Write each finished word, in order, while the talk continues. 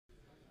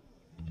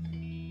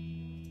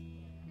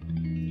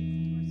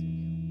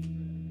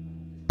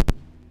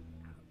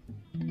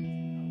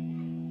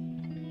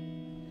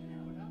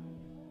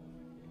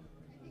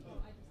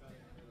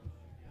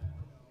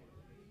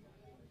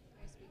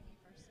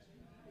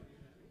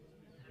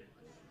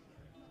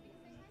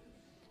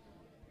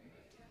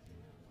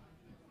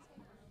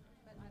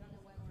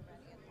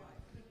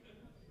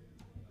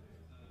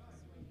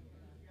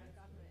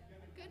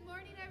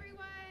morning,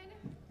 everyone.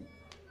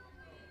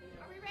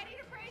 Are we ready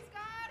to praise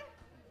God?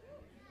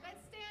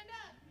 Let's stand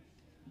up.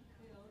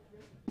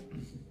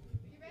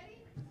 You ready?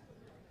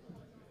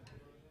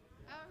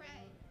 All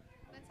right.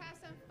 Let's have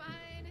some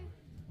fun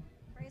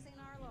praising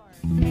our Lord.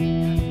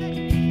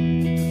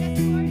 Yes,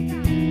 Lord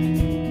God.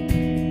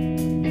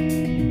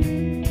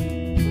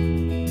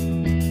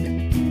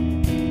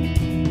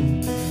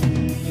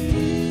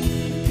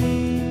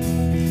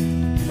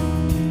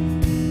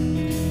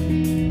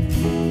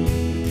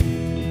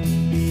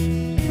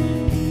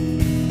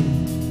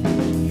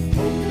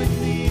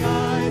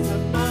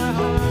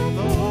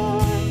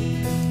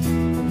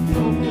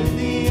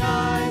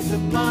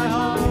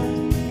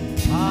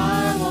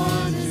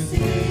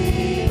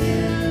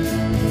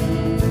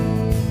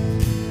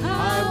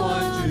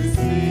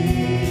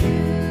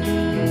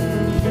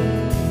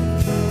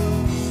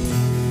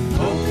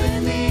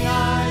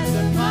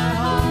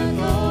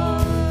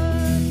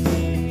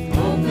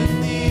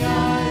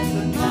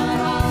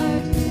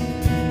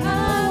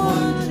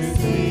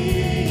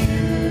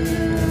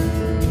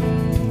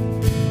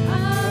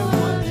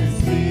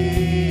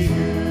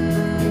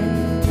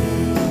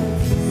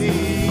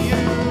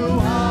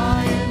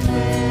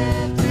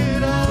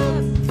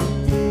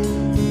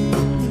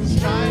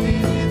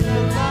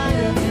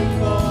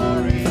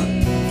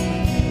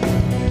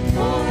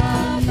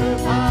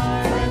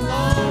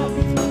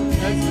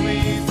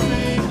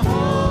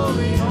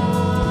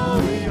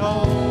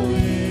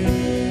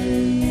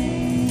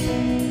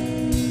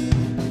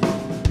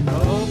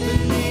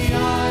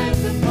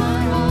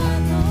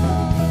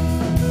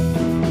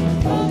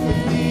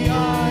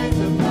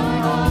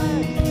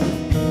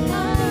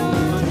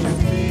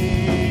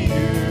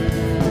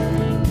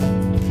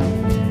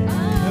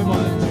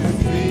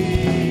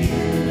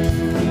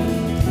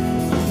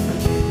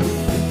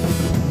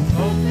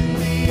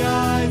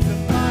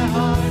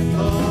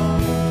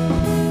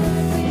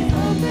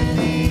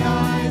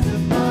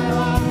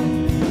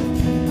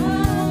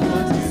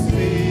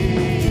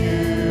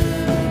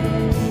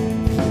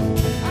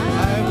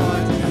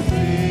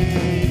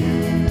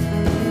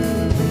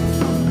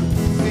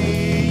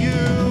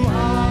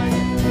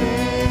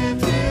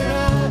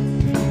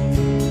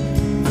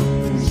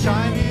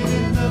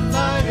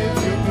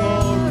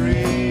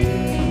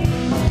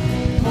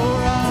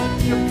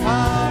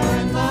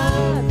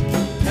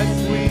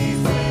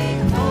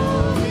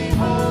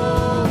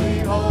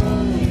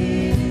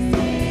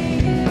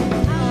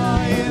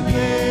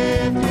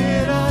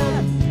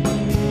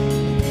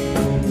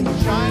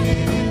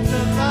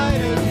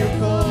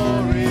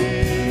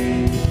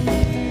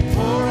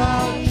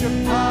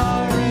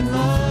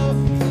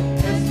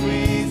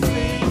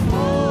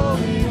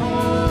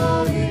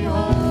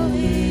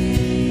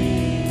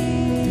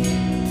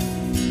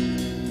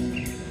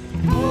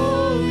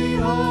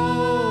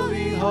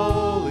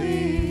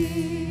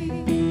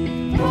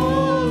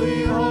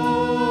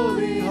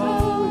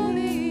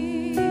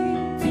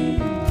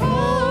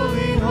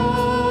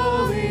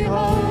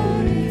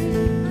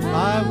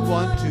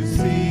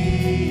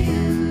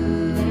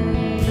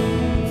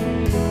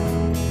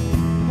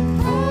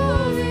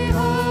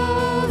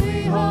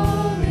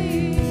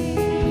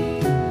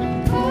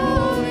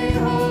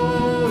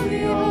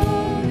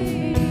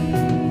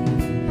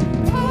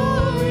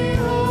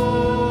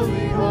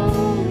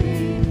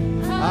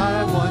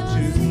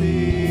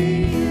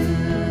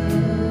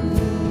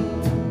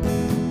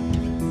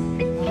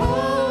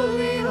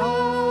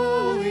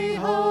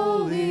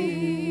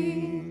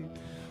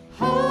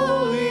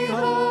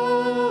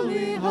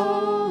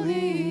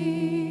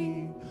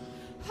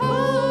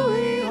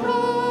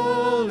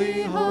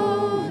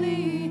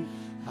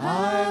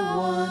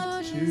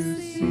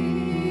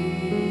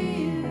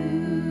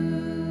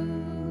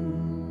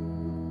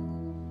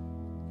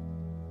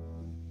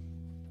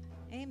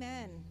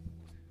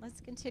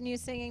 Continue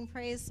singing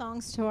praise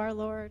songs to our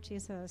Lord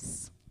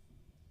Jesus.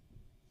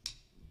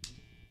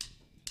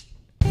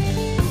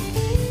 Thank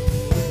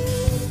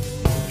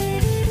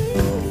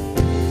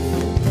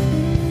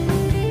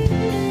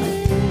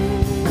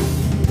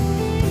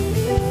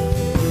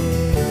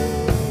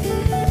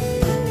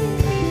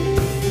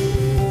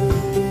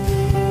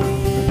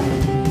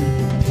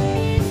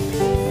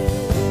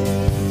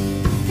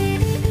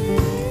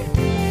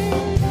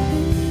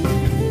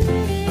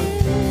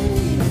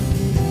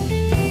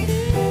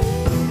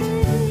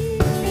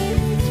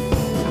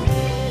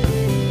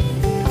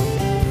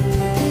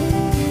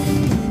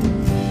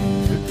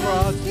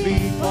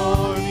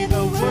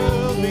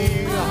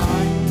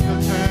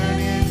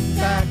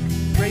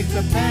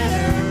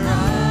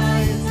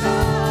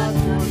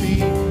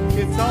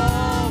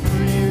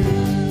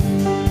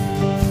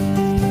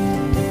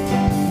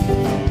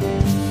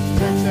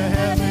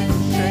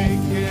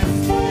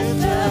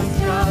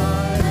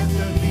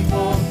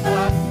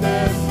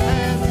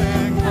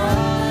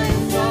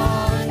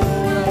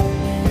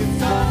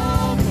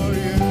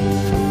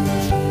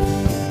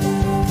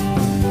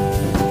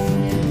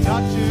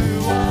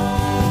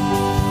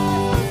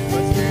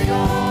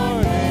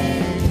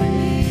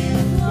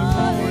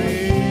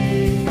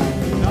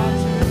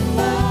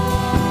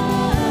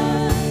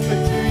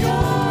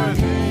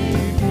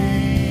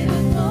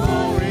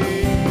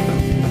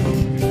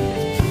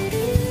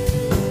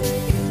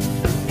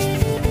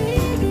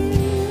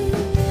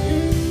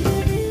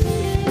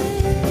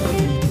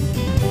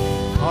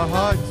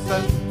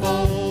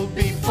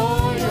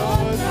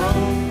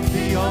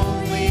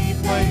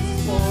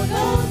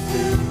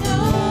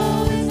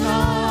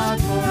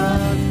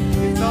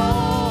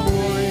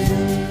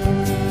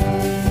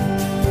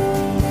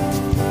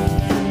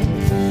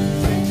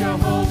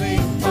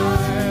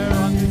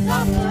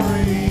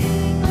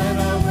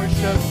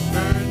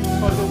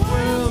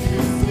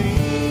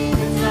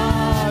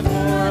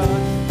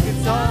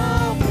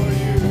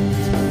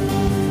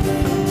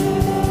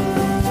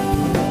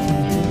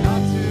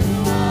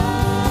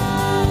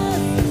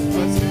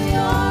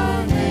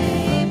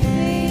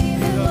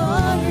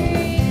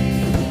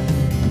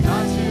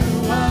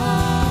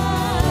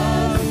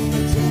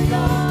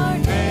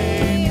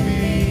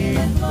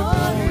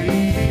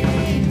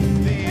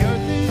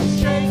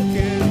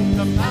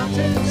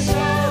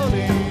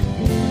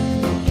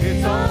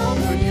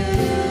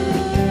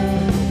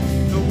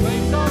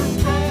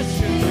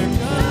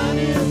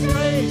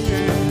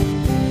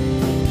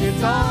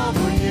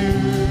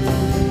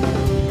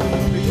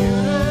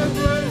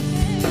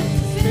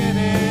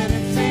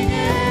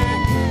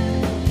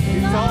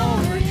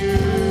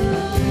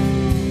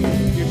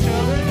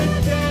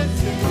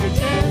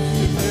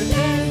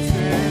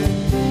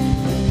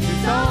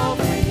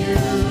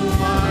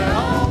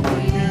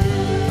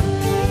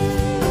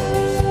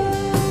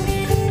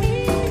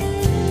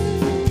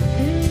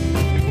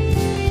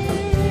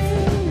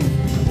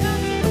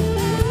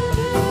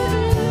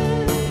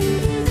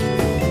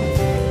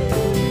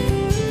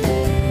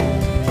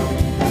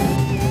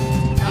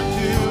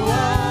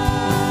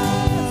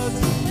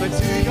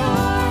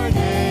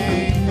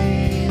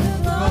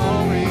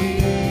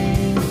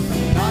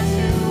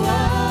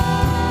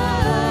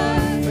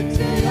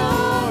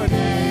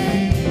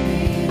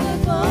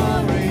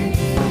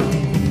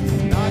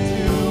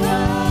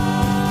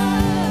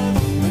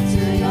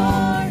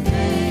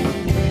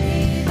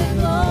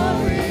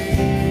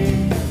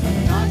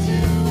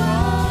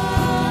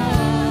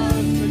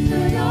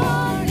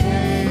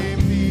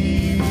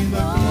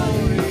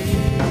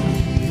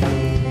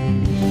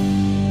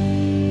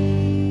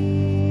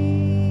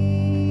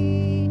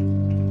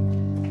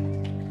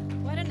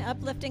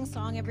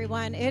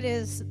everyone. It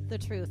is the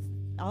truth.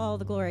 All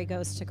the glory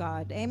goes to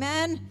God.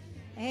 Amen.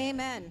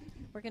 Amen.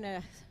 We're going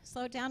to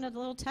slow down a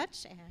little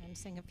touch and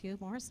sing a few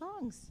more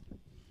songs.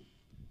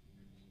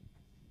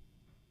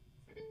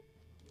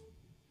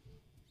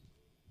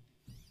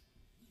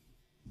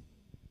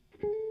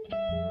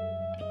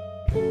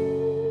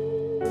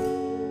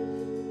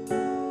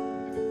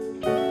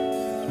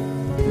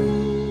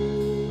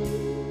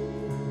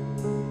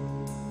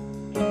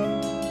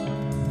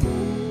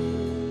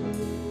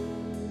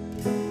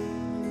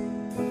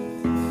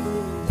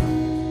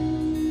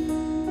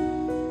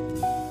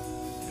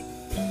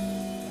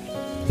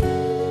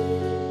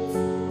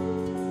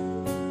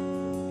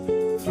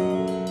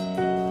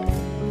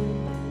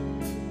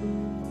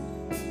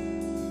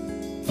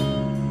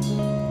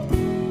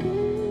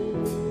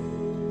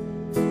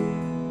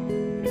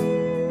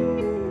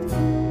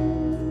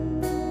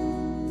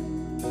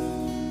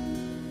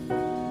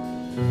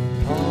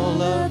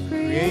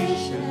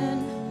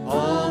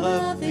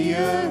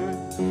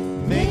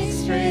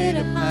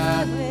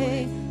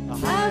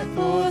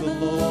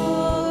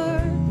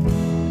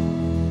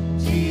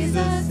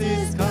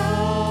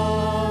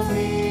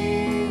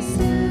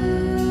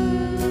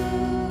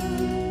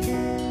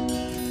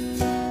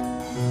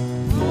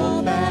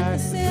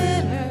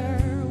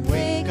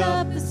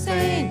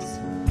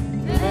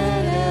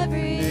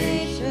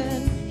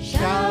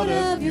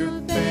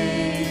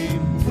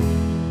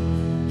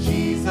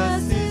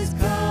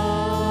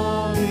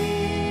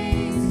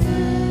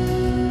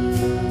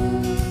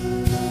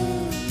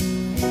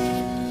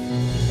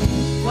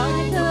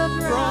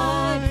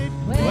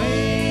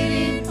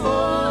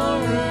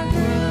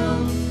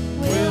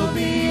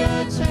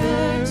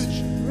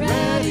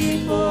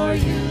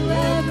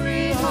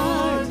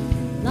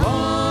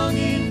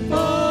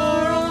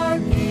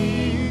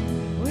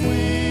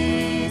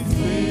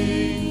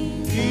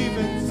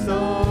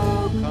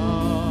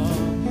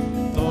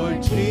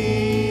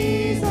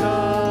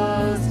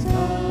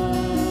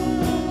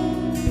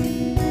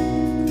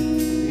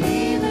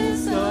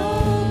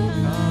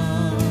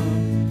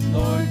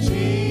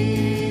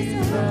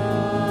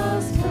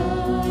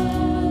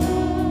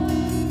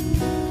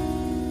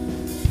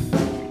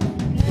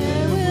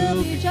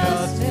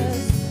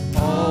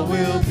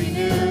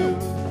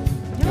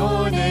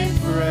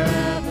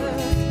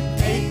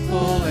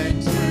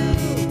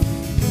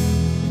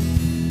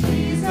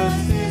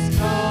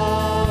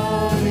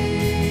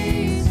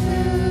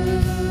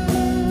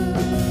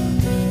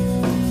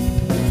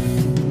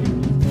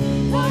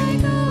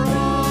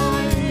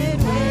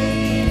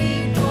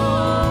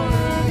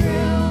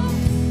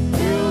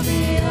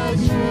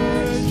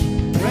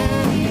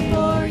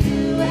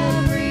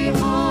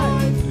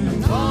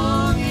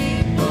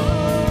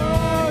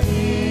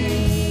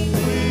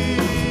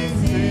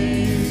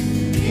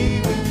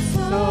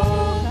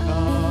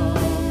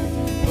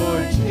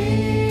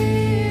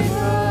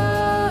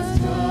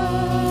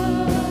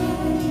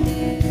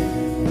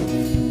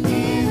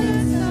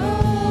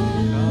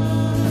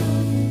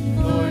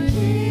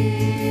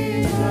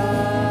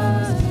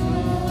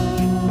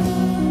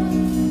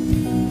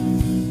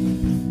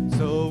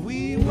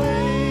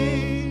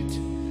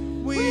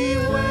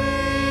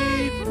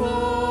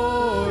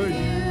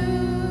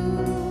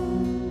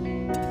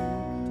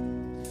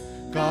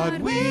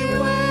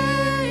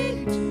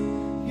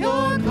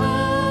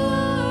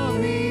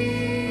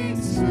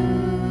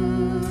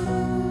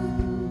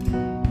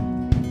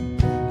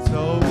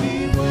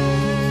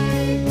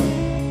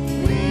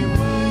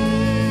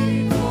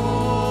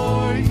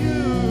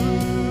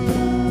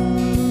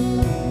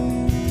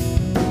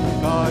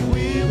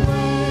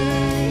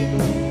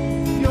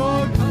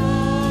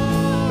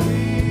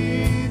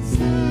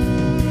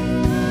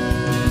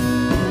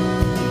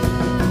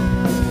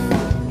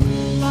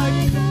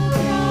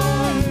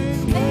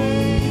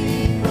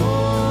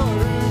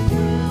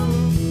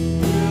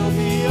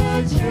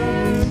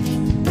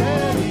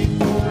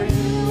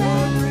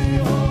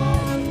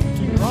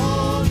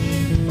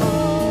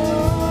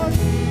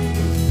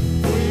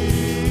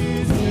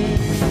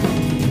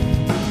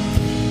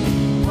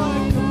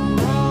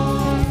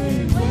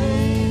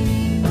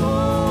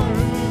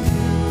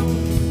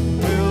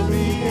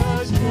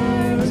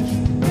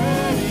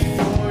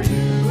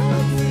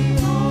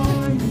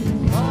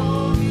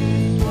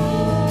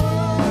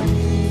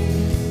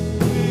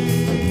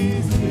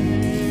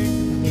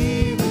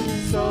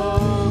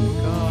 So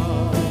come.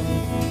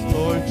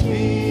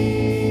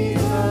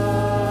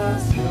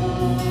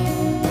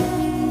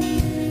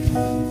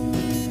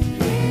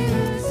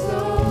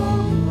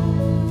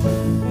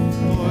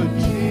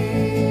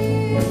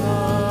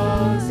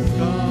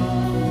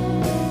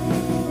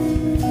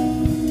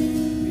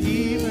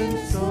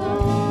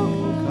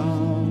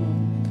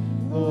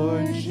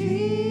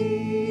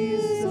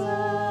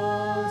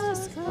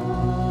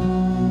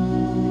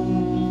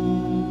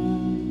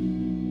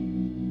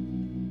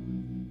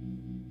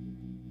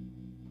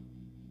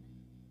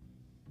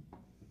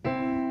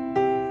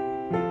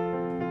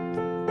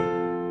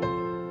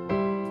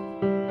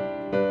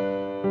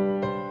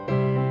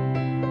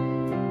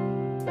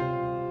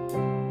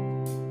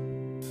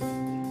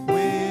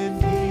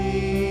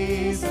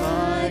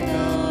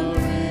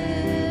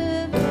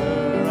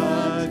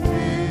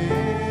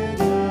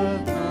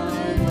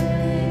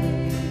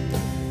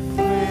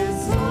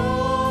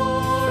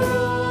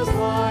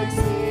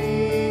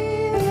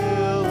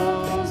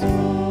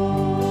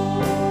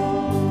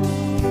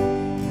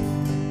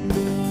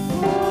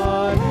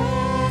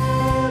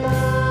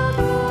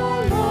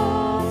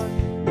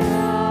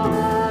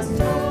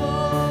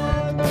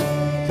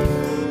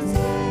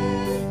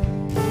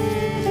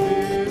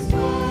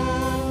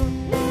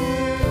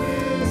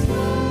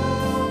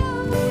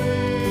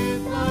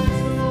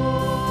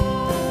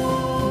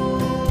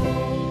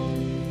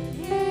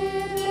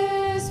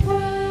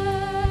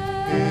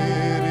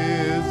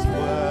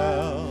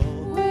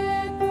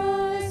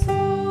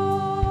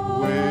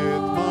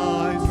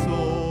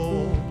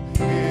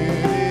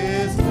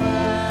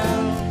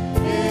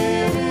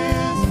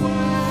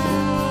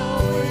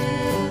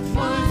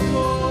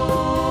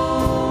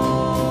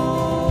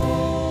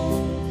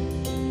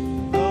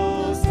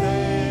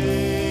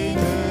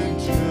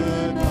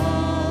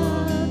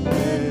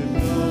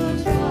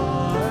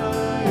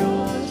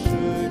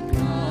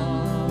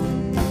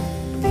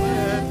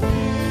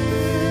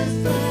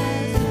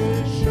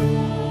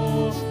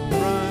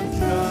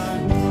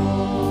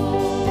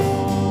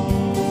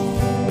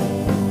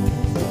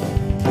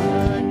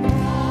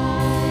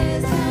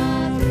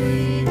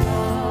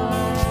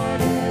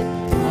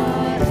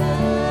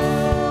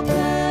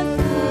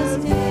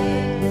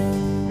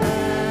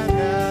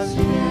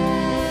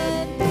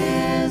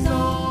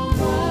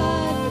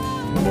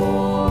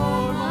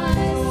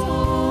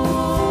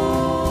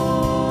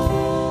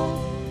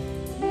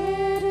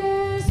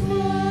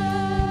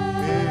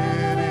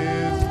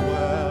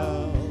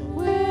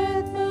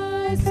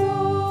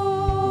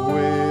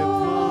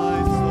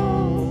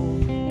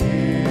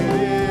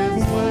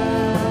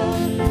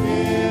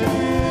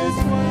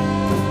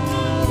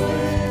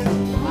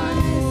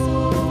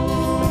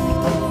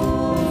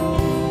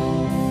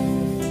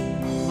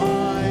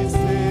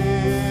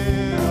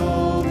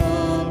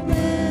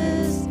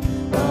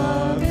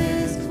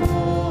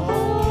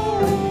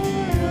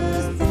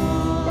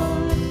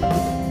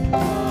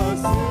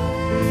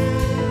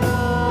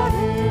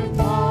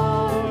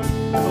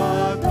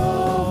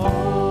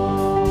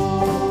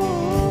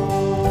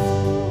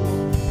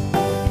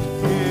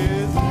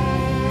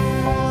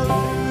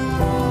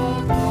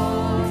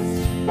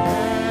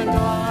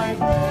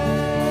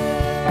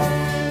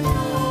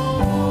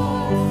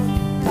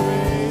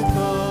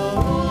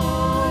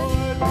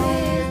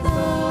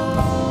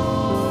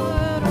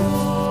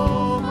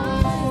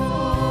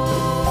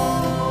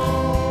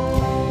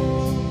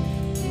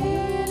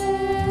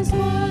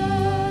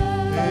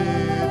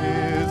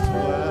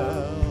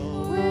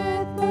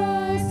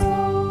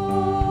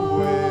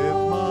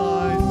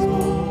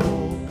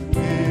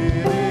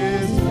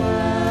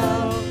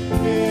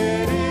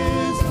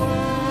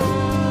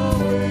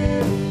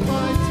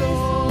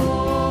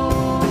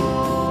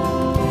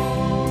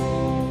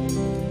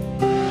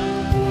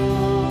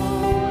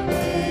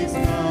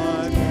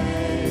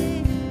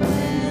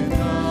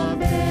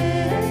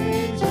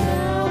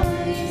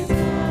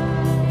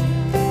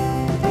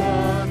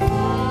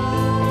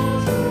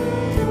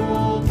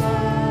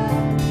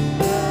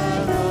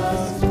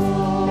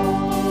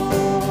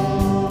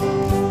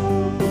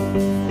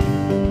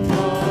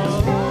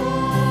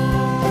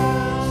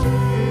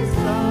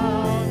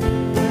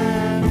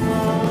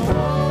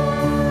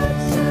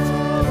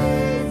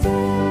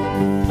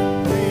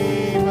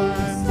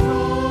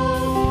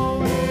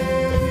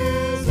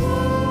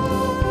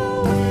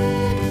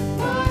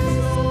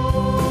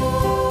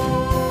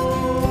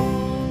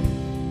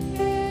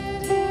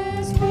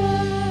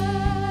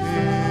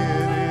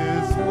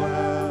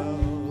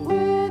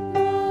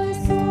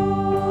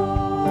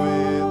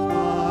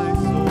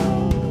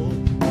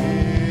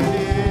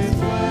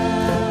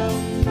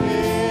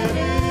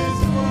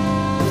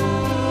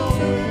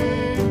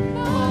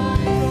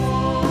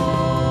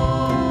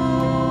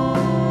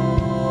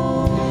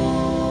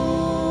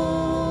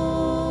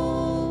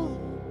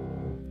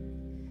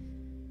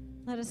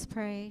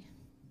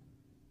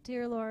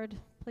 Dear Lord,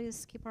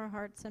 please keep our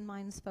hearts and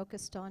minds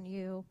focused on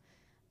you,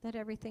 that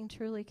everything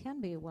truly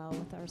can be well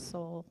with our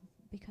soul,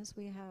 because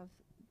we have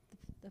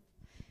the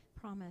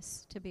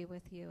promise to be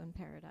with you in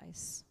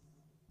paradise.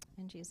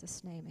 In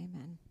Jesus' name,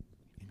 amen.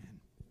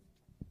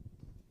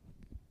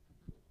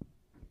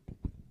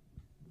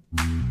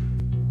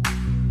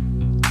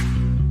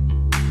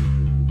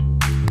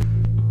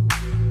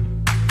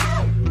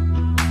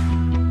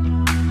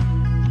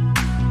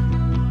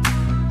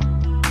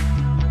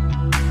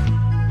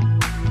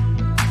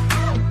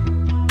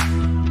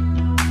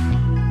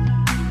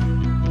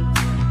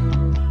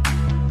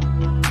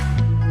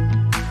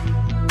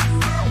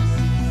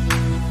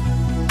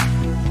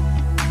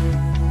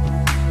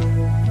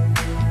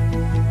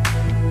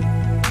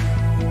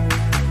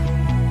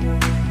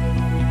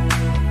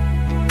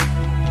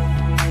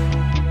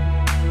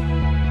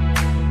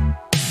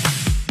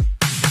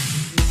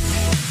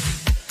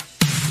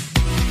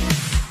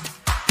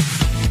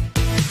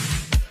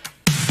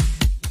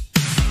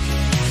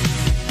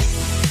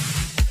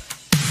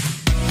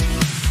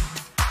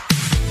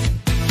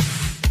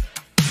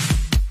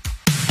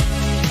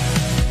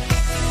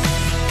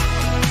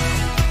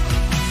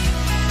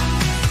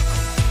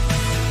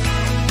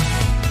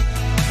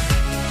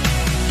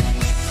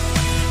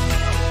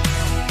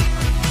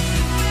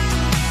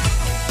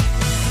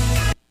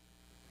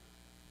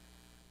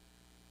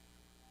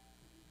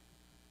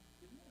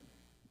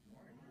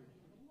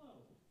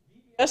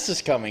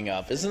 Is coming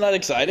up. Isn't that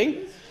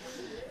exciting?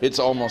 It's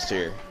almost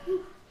here.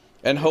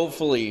 And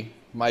hopefully,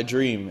 my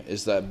dream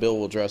is that Bill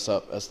will dress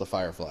up as the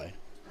Firefly.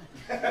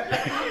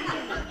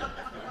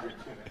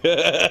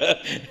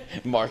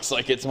 Mark's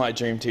like, it's my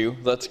dream too.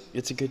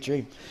 It's a good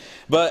dream.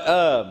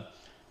 But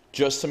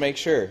just to make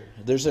sure,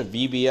 there's a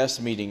VBS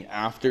meeting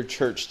after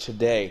church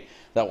today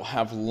that will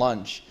have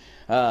lunch.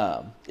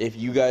 If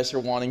you guys are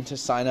wanting to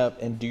sign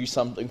up and do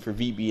something for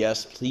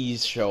VBS,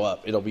 please show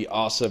up. It'll be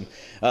awesome.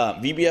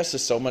 VBS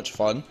is so much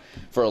fun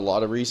for a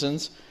lot of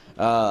reasons.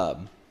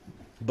 But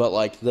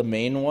like the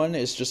main one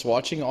is just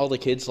watching all the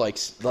kids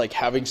like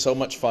having so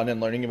much fun and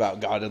learning about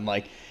God, and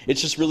like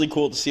it's just really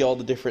cool to see all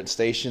the different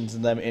stations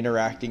and them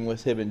interacting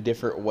with him in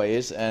different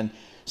ways. And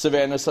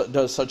Savannah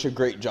does such a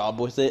great job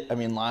with it. I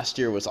mean, last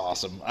year was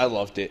awesome. I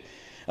loved it.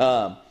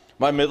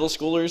 My middle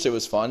schoolers, it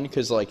was fun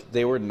because like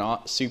they were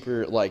not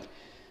super like.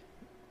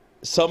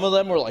 Some of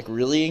them were like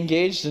really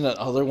engaged, and then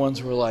other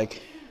ones were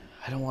like,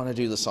 I don't want to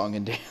do the song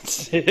and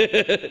dance.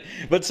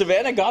 But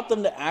Savannah got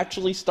them to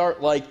actually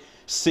start like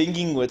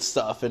singing with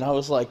stuff, and I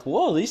was like,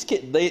 whoa, these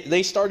kids,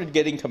 they started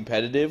getting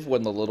competitive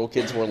when the little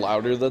kids were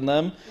louder than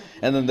them,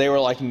 and then they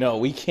were like, no,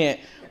 we can't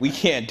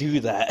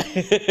do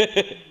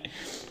that.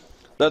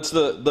 That's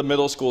the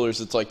middle schoolers.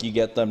 It's like you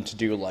get them to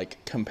do like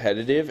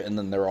competitive, and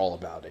then they're all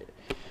about it.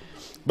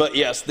 But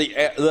yes,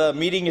 the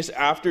meeting is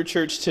after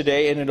church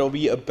today, and it'll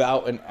be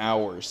about an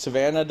hour.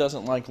 Savannah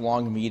doesn't like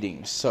long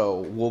meetings, so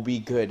we'll be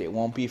good. It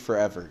won't be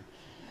forever.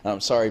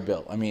 Sorry,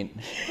 Bill. I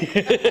mean,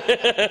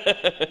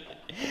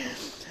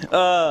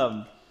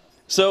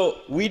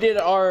 so we did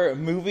our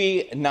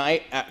movie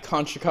night at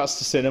Contra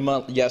Costa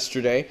Cinema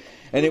yesterday,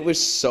 and it was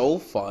so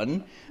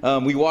fun.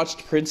 We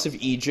watched Prince of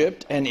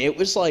Egypt, and it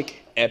was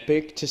like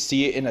epic to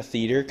see it in a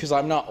theater, because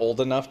I'm not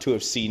old enough to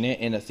have seen it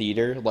in a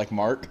theater like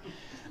Mark.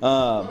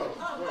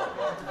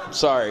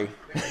 Sorry.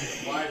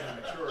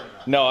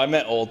 No, I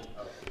meant old.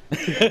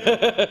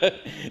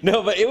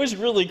 No, but it was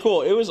really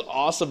cool. It was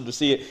awesome to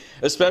see it,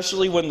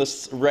 especially when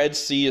the Red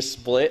Sea is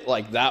split.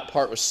 Like, that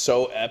part was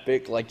so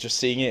epic, like just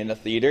seeing it in a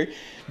theater.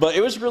 But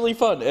it was really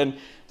fun, and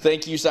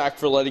thank you, Zach,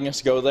 for letting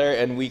us go there,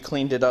 and we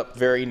cleaned it up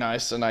very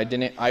nice, and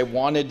I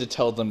wanted to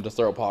tell them to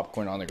throw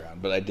popcorn on the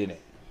ground, but I didn't.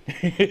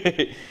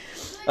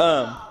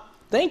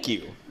 Thank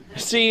you.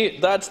 See,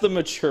 that's the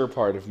mature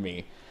part of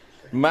me.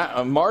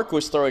 Mark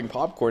was throwing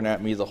popcorn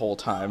at me the whole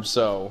time,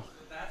 so...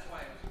 That's why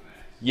it was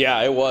mad. Yeah,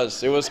 it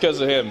was. It was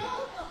because of him.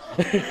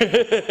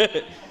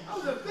 I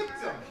was a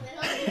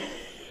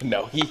victim.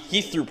 No,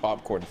 he threw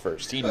popcorn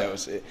first. He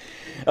knows it.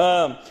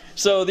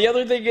 So the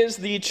other thing is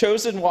the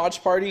Chosen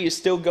Watch Party is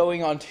still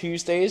going on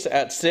Tuesdays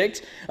at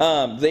 6.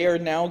 They are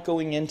now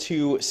going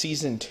into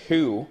Season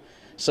 2.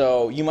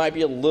 So you might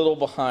be a little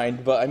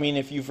behind, but I mean,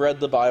 if you've read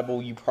the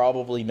Bible, you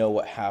probably know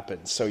what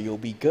happens, so you'll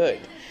be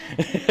good.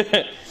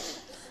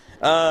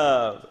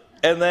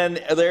 And then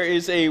there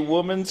is a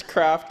Women's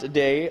Craft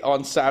Day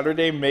on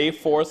Saturday, May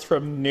 4th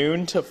from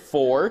noon to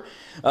 4.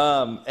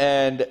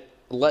 And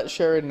let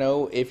Sharon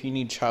know if you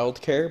need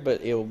childcare,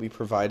 but it will be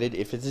provided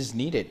if it is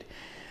needed.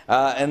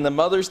 And the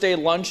Mother's Day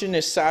luncheon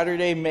is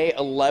Saturday, May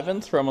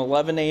 11th from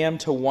 11 a.m.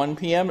 to 1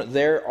 p.m.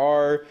 There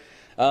are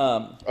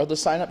the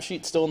sign-up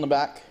sheets still in the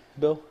back,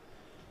 Bill?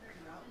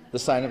 The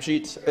sign-up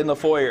sheets in the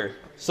foyer.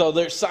 So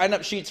there's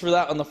sign-up sheets for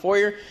that on the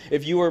foyer.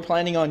 If you are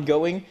planning on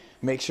going,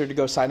 make sure to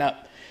go sign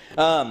up.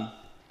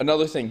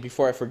 Another thing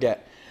before I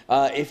forget,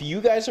 if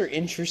you guys are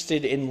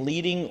interested in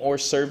leading or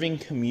serving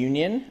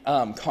communion,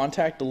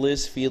 contact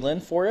Liz Phelan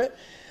for it.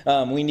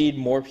 We need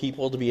more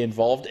people to be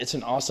involved. It's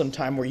an awesome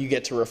time where you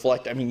get to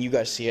reflect. I mean, you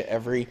guys see it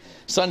every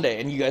Sunday,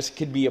 and you guys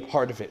could be a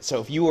part of it.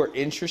 So if you are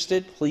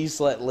interested, please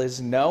let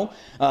Liz know.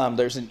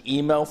 There's an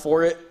email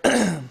for it.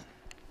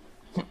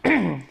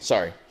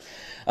 Sorry.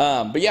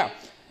 But yeah,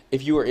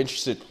 if you are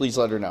interested, please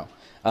let her know.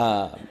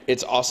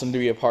 It's awesome to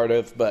be a part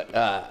of,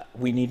 but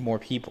we need more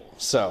people.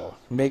 So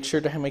make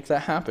sure to make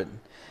that happen.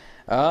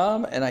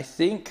 And I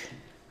think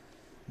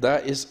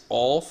that is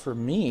all for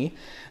me.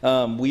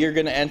 We are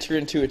going to enter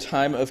into a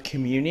time of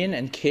communion,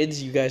 and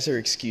kids, you guys are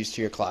excused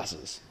to your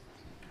classes.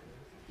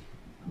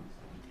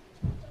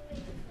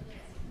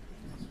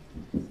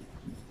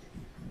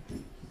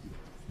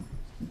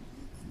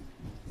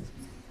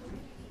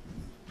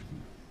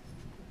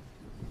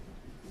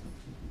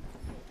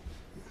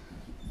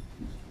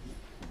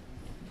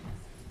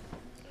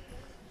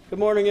 Good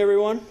morning,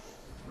 everyone.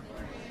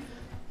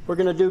 We're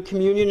going to do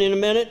communion in a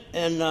minute,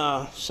 and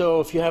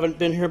so if you haven't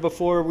been here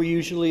before, we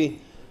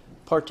usually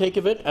partake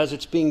of it as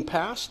it's being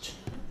passed,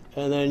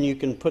 and then you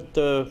can put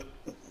the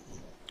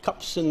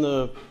cups in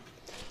the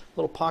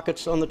little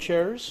pockets on the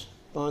chairs,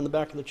 on the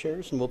back of the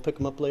chairs, and we'll pick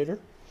them up later.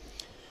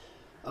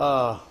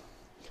 So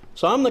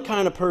I'm the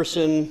kind of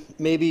person,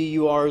 maybe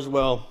you are as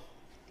well,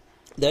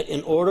 that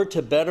in order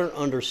to better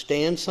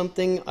understand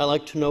something, I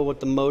like to know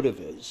what the motive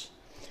is.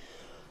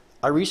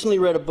 I recently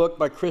read a book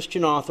by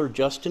Christian author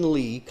Justin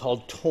Lee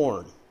called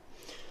Torn.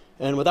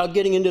 And without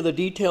getting into the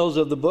details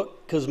of the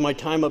book, because my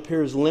time up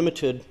here is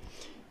limited,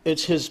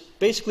 it's his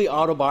basically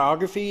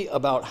autobiography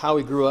about how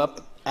he grew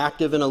up,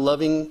 active in a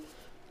loving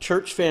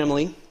church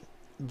family,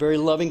 very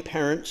loving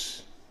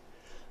parents,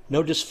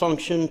 no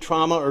dysfunction,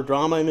 trauma, or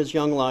drama in his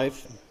young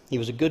life. He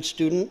was a good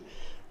student,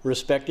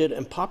 respected,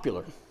 and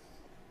popular.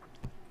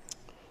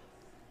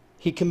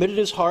 He committed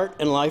his heart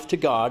and life to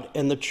God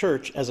and the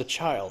church as a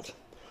child.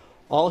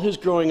 All his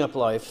growing up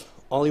life,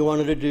 all he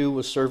wanted to do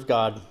was serve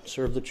God,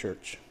 serve the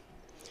church.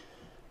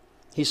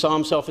 He saw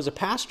himself as a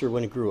pastor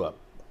when he grew up.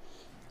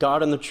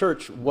 God and the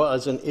church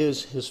was and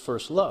is his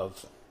first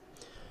love.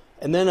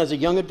 And then as a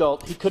young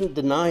adult, he couldn't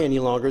deny any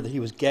longer that he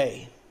was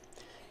gay.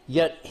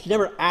 Yet he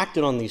never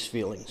acted on these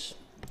feelings.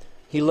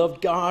 He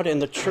loved God and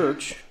the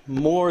church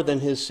more than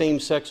his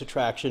same-sex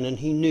attraction, and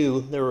he knew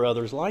there were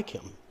others like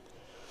him.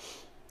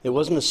 It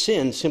wasn't a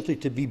sin simply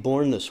to be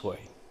born this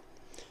way.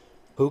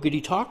 Who could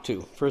he talk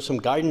to for some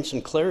guidance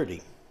and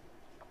clarity?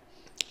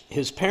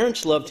 His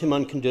parents loved him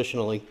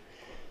unconditionally,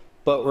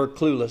 but were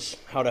clueless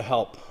how to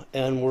help,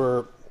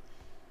 and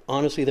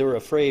honestly, they were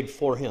afraid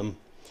for him.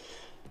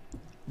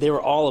 They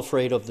were all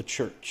afraid of the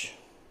church.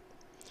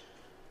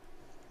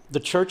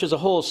 The church as a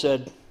whole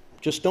said,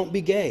 just don't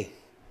be gay,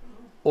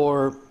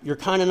 or you're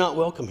kind of not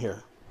welcome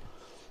here.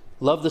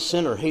 Love the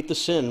sinner, hate the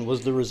sin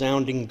was the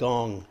resounding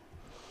gong.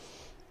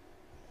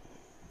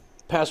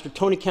 Pastor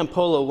Tony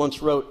Campolo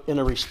once wrote in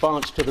a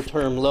response to the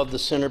term, love the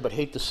sinner but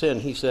hate the sin,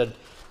 he said,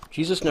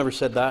 Jesus never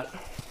said that.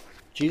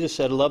 Jesus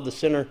said, love the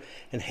sinner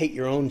and hate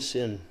your own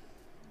sin.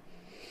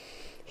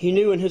 He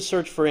knew in his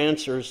search for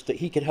answers that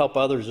he could help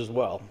others as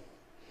well.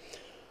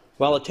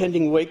 While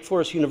attending Wake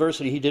Forest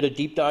University, he did a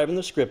deep dive in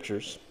the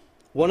scriptures.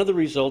 One of the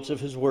results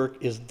of his work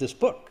is this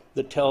book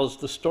that tells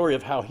the story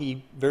of how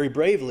he very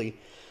bravely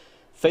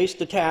faced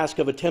the task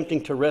of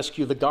attempting to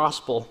rescue the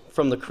gospel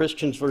from the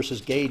Christians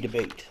versus gay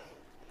debate.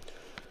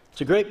 It's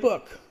a great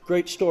book,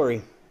 great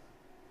story,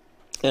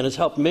 and has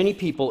helped many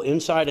people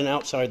inside and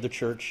outside the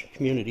church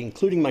community,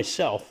 including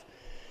myself,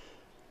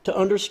 to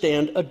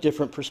understand a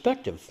different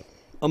perspective,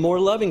 a more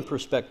loving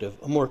perspective,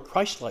 a more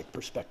Christ-like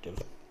perspective.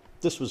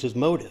 This was his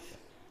motive.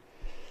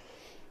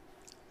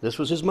 This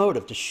was his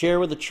motive, to share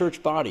with the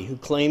church body who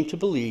claimed to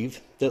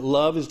believe that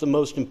love is the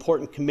most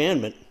important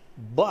commandment,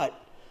 but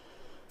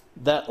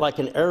that like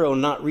an arrow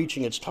not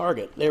reaching its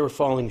target, they were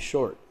falling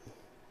short.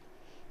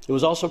 It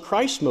was also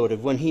Christ's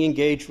motive when he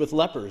engaged with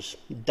lepers,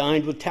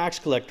 dined with tax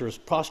collectors,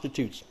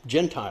 prostitutes,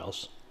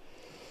 Gentiles.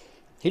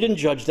 He didn't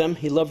judge them,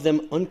 he loved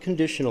them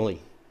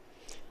unconditionally.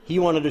 He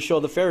wanted to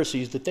show the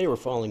Pharisees that they were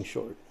falling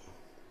short.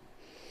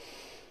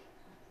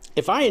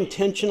 If I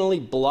intentionally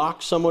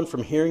block someone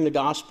from hearing the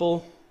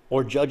gospel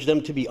or judge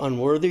them to be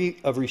unworthy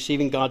of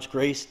receiving God's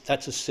grace,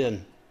 that's a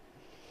sin.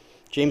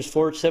 James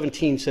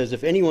 4:17 says,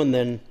 if anyone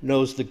then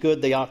knows the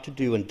good they ought to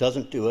do and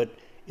doesn't do it,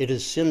 it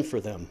is sin for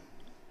them.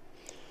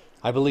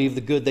 I believe the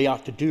good they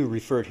ought to do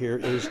referred here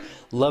is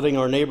loving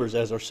our neighbors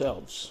as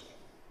ourselves.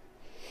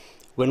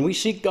 When we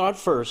seek God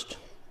first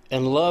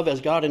and love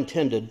as God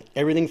intended,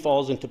 everything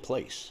falls into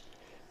place.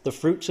 The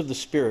fruits of the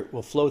Spirit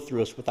will flow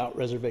through us without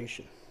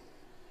reservation.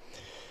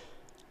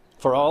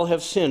 For all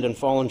have sinned and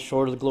fallen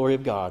short of the glory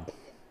of God,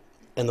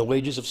 and the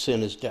wages of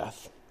sin is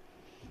death.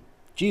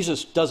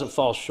 Jesus doesn't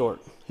fall short.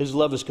 His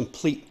love is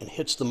complete and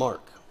hits the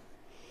mark.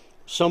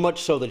 So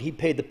much so that he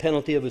paid the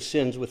penalty of his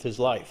sins with his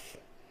life.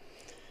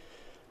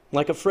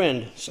 Like a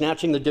friend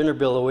snatching the dinner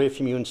bill away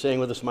from you and saying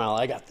with a smile,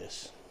 I got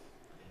this.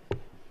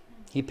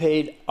 He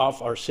paid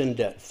off our sin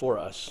debt for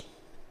us.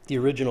 The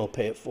original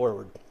pay it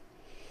forward.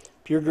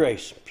 Pure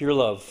grace, pure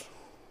love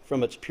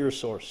from its pure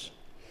source.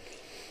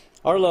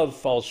 Our love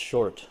falls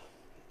short.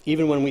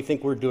 even when we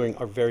think we're doing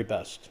our very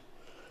best.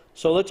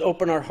 So let's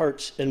open our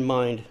hearts and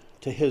mind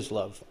to his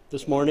love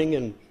this morning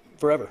and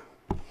forever.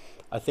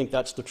 I think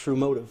that's the true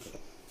motive.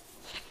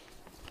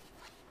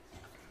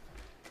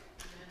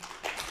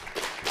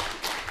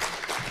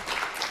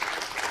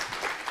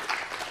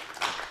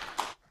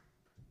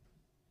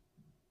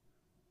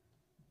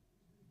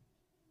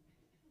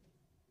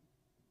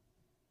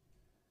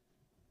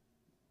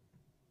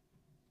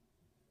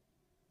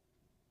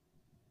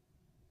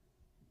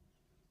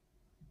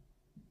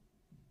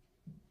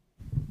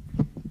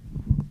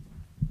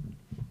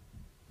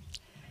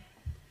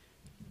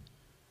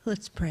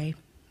 Let's pray.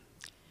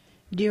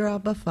 Dear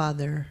Abba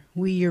Father,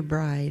 we, your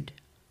bride,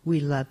 we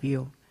love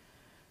you.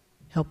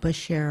 Help us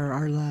share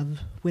our love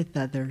with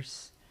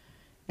others.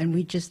 And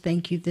we just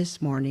thank you this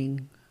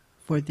morning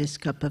for this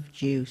cup of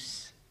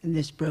juice and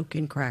this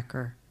broken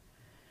cracker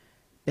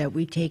that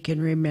we take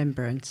in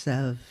remembrance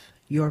of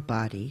your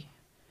body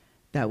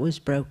that was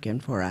broken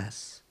for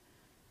us.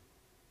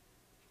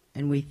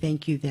 And we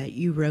thank you that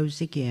you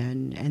rose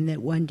again and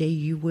that one day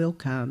you will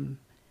come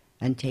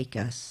and take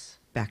us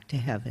back to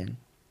heaven.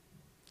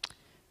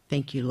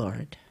 Thank you,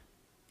 Lord.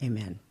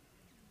 Amen.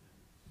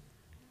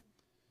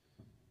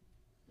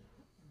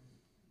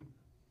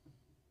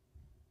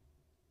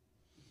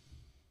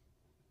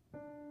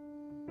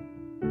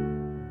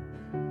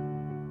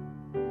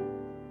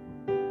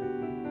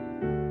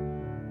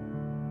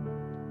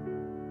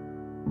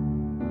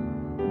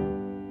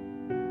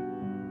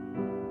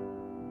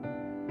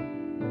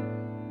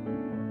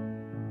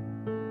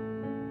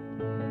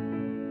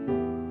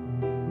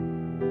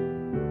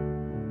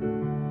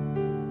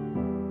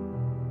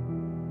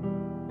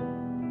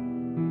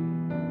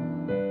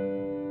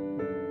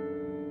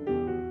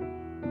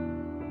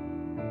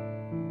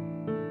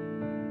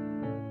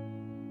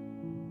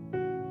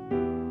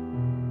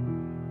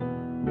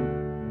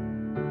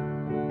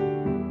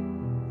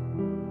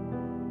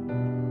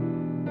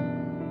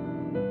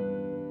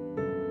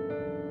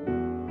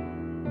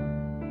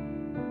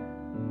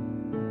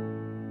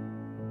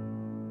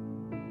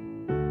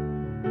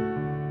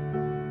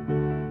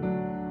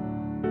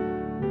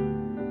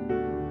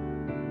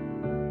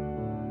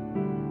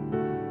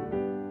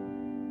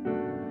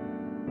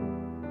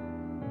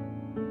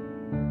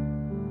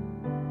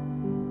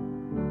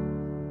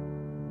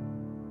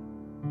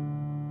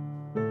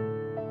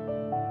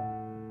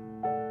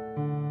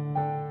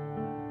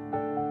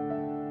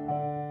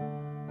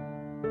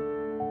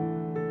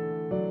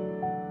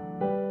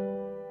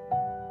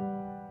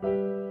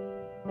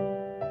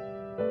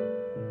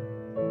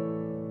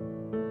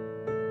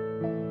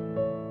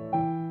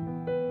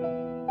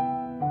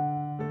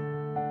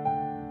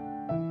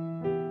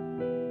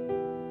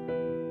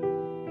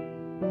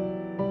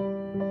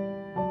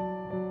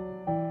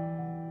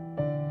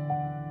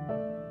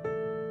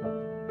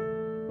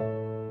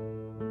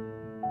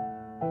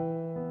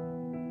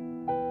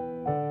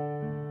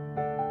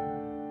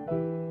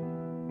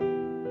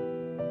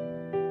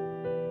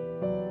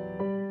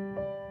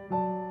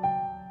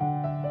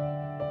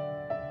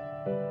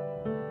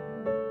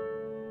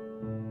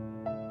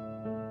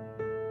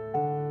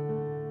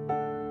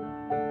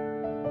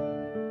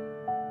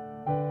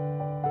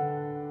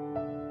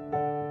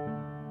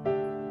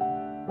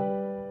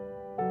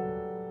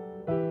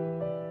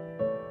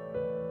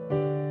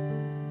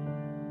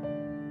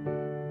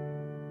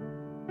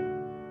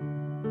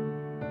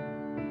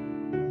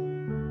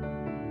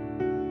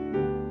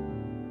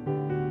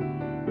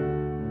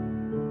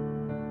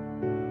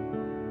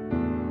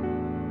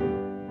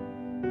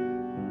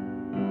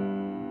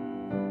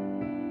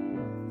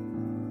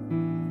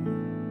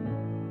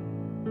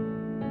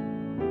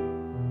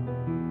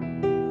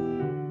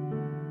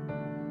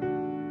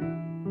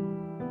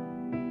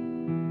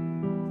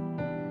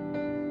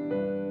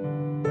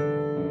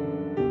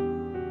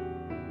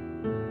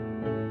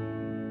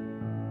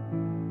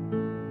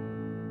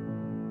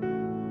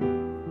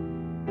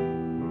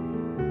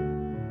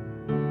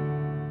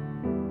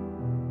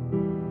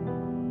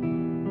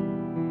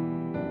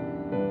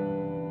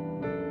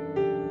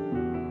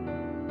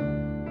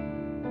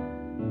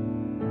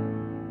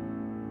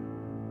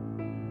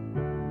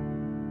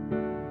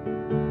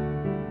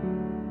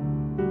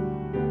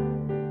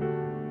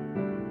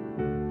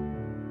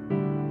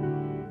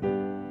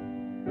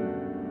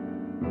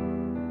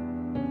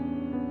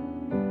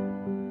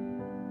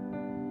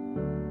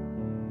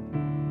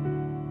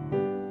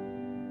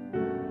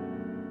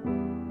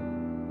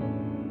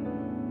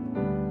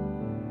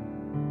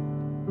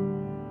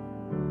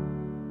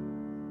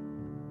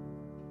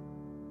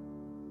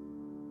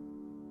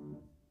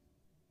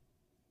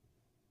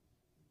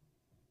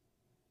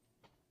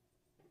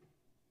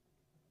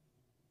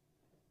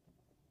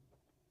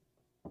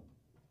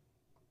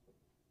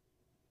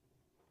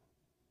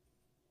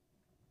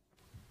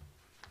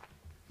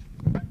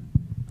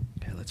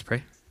 Let's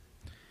pray.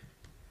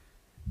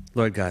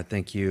 Lord God,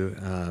 thank you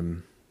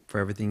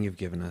for everything you've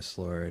given us,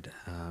 Lord.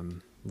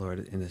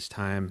 Lord, in this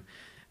time,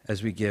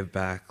 as we give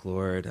back,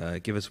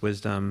 Lord, give us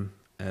wisdom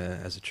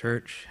as a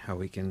church, how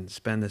we can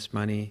spend this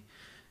money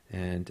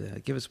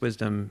and give us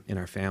wisdom in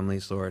our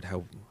families, Lord,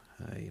 how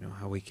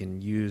how we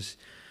can use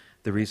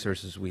the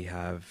resources we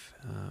have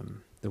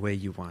the way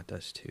you want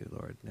us to,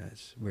 Lord,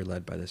 as we're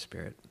led by the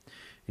Spirit.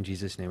 In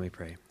Jesus' name we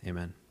pray.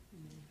 Amen.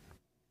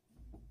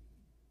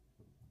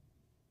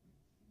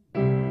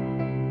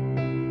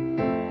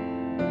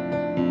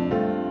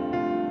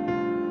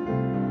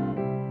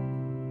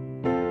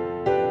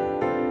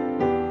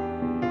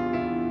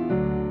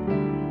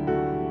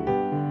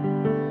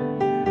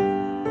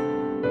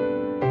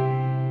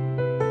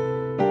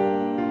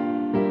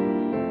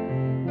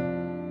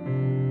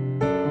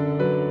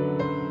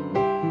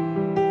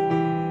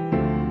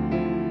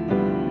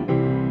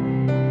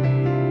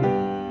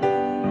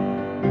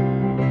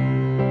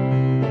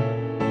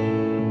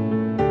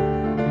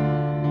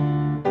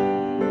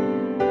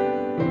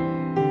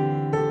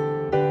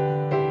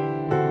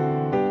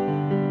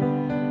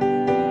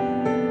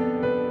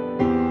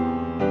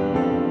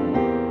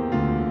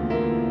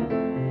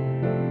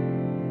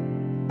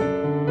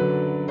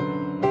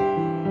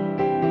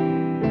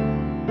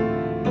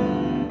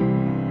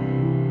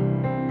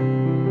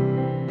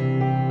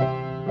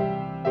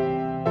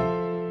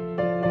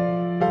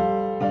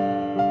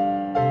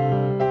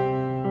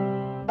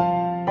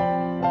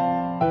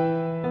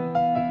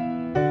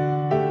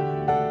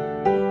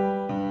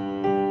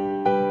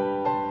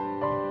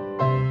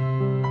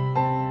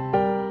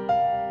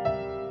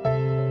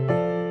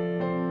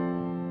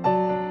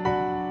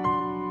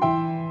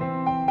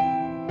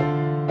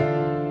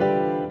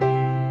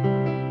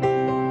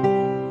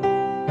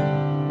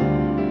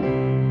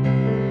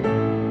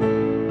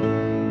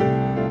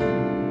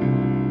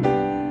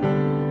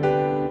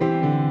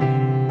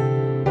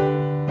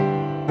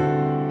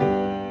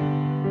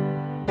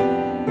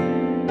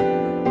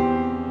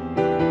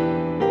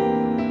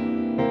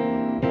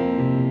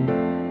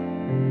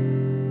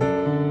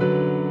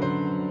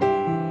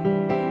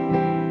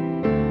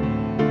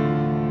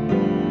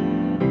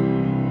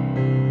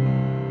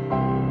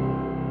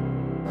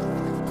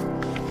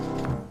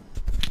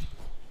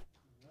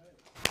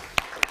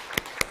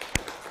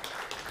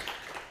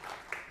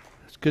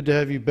 Good to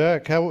have you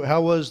back.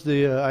 How was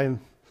the?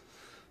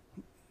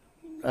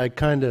 I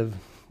kind of,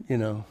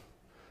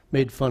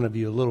 made fun of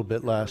you a little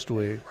bit last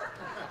week.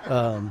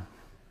 Not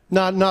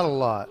a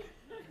lot.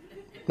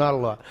 Not a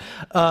lot.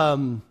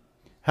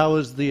 How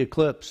was the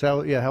eclipse?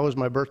 How was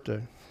my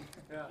birthday?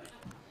 Yeah,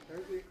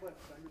 there's the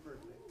eclipse on your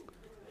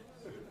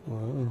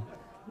birthday.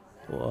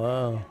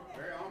 Wow.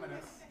 Very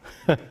ominous.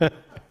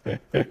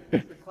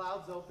 The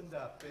clouds opened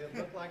up. It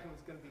looked like it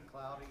was going to be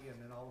cloudy,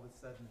 and then all of a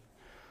sudden,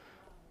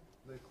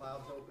 the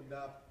clouds opened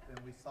up, and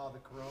we saw the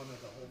corona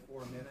the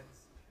whole 4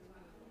 minutes,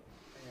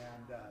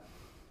 and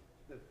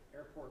the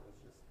airport was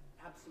just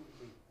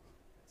absolutely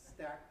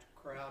stacked,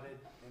 crowded,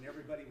 and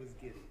everybody was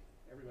giddy.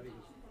 Everybody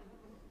was,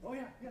 oh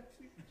yeah.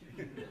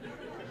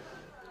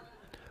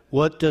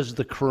 What does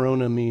the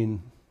corona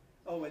mean?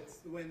 Oh, it's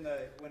when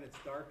it's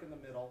dark in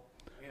the middle,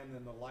 and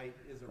then the light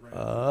is around.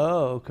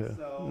 Oh, okay.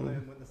 So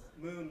then when the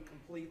moon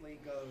completely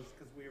goes,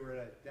 because we were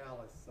at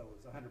Dallas, so it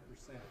was 100%,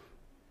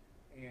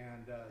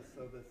 and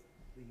so the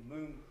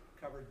moon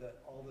covered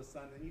all the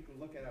sun, and you can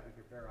look at it with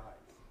your bare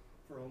eyes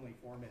for only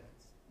 4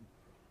 minutes.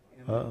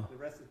 And the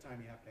rest of the time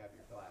you have to have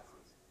your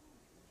glasses.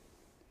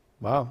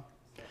 Wow.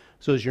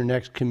 So is your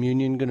next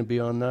communion going to be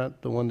on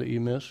that, the one that you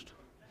missed?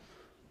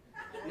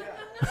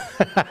 Yeah.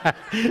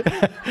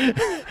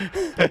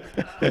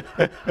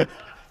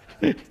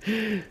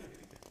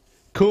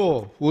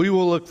 Cool. We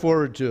will look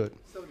forward to it.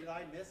 So did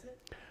I miss it?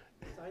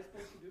 Was I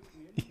supposed to do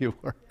communion? You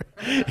were.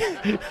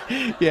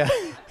 Yeah.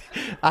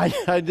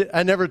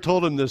 I never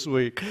told him this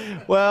week.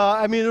 Well,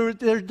 I mean,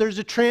 there's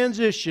a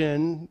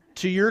transition,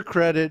 to your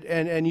credit,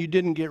 and you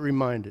didn't get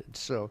reminded.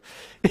 So,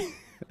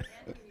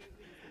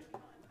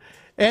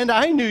 and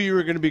I knew you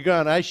were going to be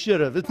gone. I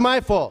should have. It's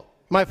my fault.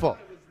 My fault.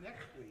 It was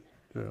next week.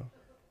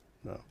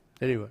 No.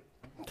 Anyway.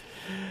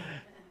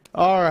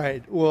 All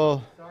right.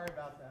 Well. Sorry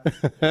about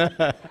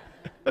that.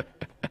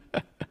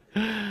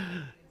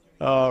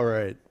 All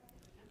right.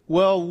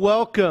 Well,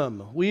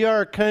 welcome. We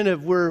are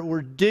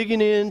we're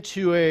digging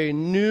into a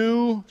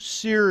new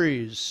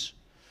series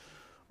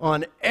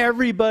on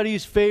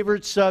everybody's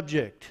favorite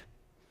subject,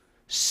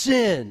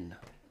 sin.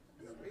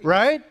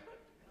 Right?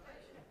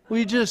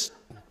 We just,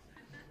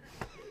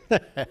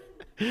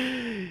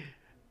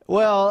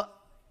 well,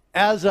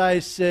 as I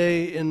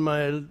say in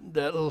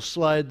that little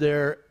slide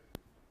there,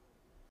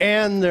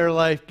 and their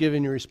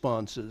life-giving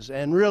responses.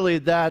 And really,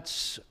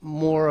 that's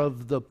more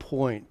of the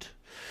point.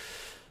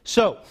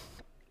 So,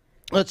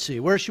 let's see,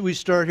 where should we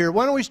start here?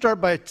 Why don't we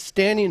start by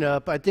standing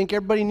up? I think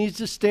everybody needs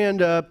to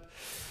stand up,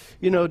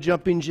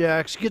 jumping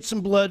jacks, get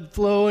some blood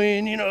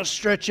flowing,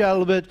 stretch out a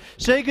little bit.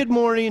 Say good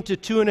morning to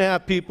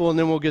 2.5 people, and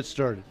then we'll get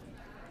started.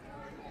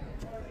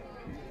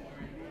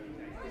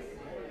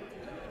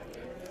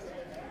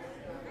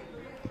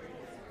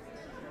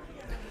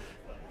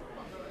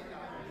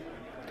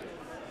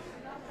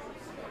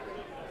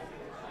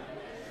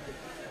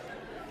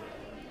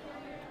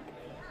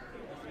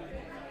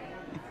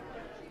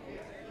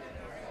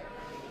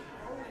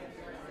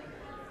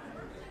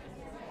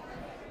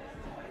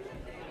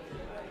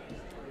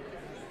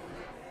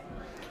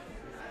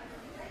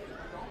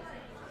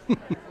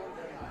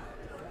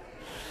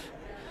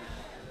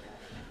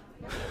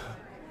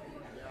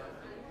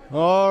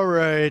 All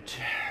right.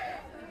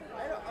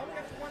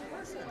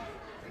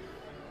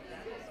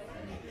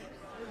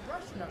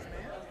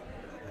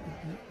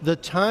 The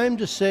time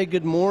to say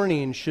good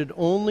morning should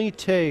only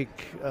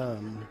take,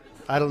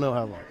 I don't know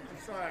how long.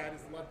 I'm sorry, I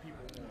just love people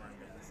more.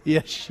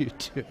 Yes, you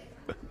do.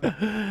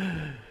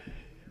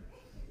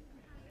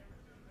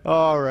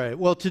 All right.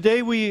 Well,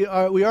 today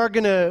we're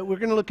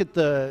gonna look at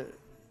the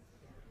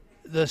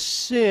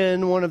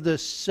sin, one of the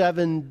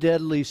 7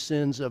 deadly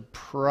sins of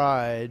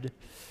pride,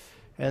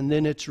 and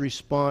then its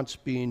response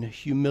being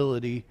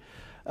humility.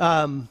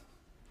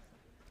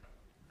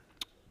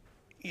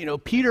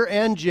 Peter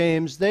and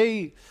James,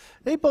 they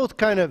both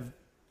kind of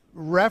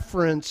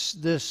reference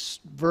this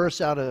verse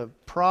out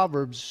of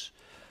Proverbs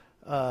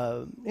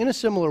in a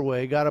similar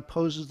way. God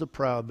opposes the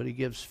proud, but he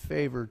gives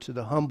favor to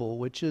the humble,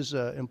 which is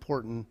an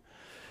important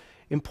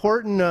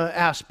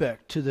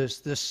aspect to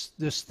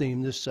this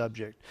theme, this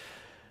subject.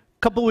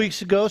 A couple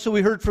weeks ago, so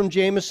we heard from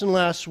Jameson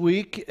last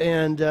week,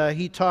 and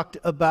he talked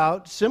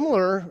about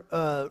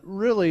similar,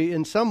 really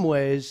in some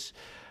ways,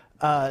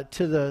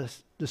 to the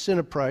sin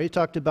of pride. He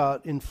talked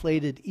about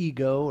inflated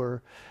ego,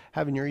 or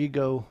having your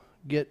ego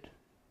get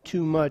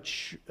too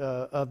much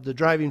of the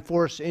driving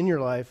force in your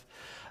life.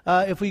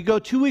 If we go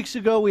 2 weeks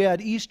ago, we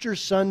had Easter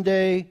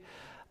Sunday.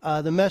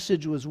 The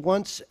message was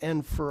once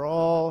and for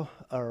all,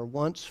 or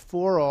once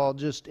for all,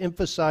 just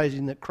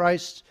emphasizing that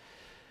Christ's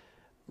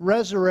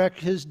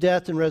his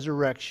death and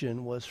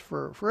resurrection was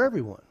for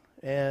everyone,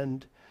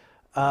 and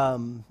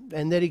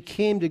that he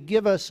came to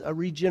give us a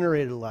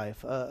regenerated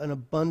life, an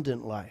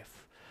abundant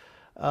life.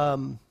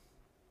 In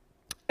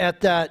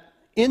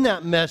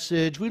that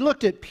message, we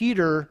looked at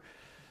Peter.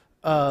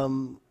 That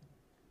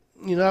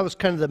was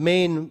kind of the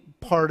main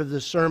part of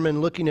the sermon,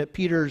 looking at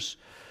Peter's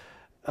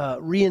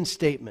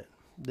reinstatement.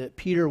 That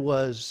Peter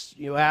was,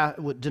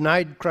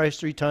 denied Christ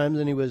 3 times,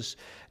 and he was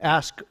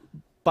asked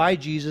by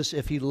Jesus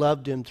if he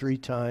loved him 3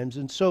 times.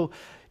 And so,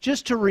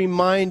 just to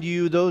remind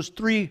you, those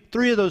three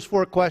of those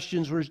 4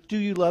 questions were: do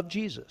you love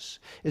Jesus?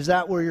 Is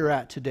that where you're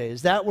at today?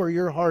 Is that where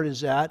your heart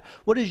is at?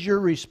 What is your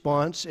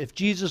response? If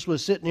Jesus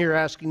was sitting here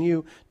asking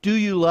you, do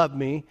you love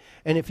me?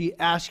 And if he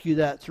asked you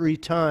that 3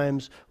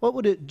 times, what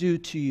would it do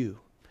to you?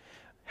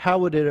 How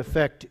would it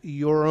affect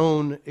your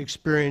own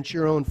experience,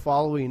 your own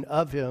following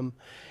of him?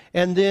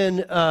 And then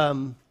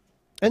the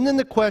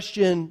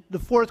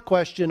 4th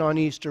question on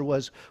Easter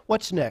was,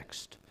 what's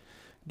next?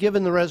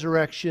 Given the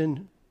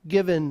resurrection,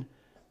 do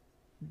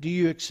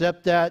you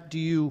accept that? Do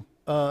you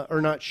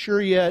are not sure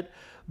yet?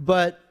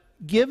 But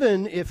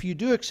given, if you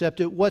do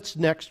accept it, what's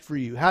next for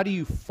you? How do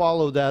you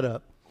follow that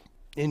up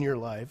in your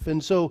life?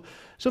 And so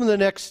some of the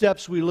next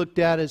steps we looked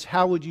at is,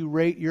 how would you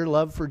rate your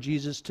love for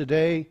Jesus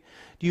today?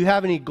 Do you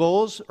have any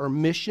goals or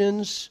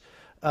missions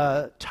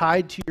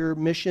tied to your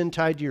mission,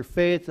 tied to your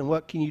faith? And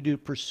what can you do to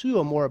pursue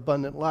a more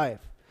abundant life?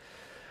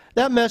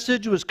 That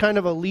message was kind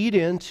of a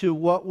lead-in to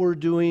what we're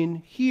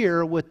doing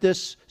here with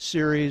this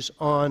series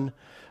on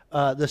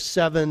the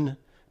 7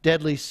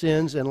 deadly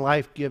sins and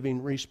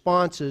life-giving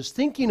responses,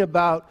 thinking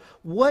about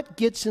what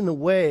gets in the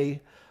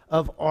way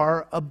of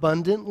our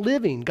abundant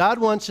living. God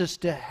wants us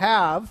to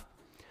have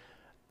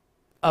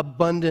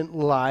abundant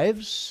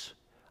lives,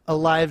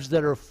 lives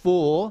that are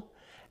full,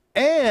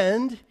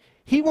 and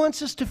he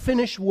wants us to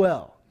finish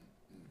well.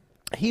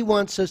 He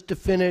wants us to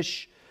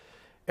finish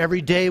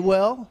every day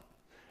well.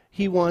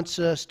 He wants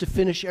us to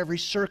finish every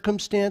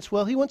circumstance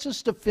well. He wants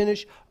us to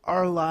finish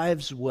our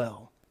lives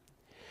well.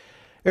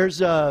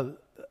 So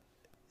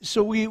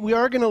we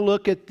are going to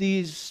look at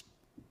these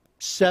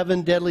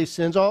 7 deadly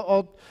sins.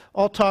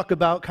 I'll talk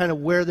about kind of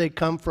where they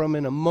come from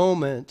in a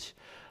moment.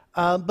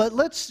 But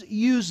let's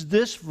use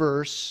this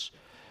verse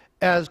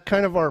as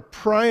kind of our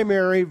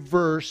primary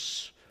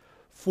verse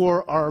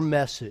for our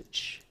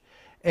message.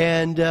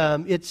 And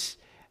it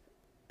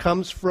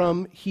comes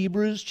from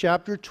Hebrews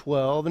chapter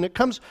 12, and it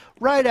comes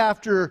right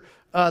after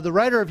the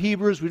writer of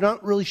Hebrews. We're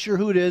not really sure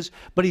who it is,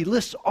 but he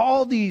lists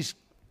all these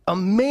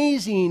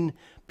amazing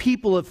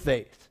people of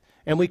faith,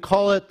 and we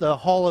call it the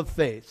Hall of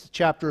Faith,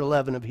 chapter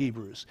 11 of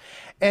Hebrews.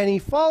 And he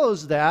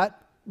follows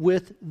that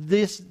with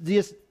this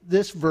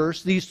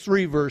verse, these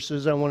 3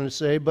 verses I want to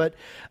say, but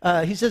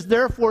he says,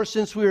 therefore,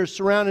 since we are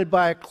surrounded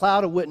by a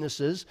cloud of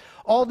witnesses,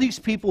 all these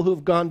people who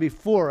have gone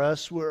before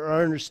us,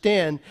 our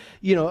understanding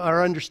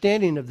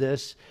of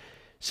this,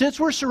 since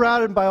we're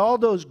surrounded by all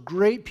those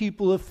great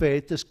people of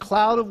faith, this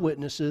cloud of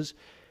witnesses,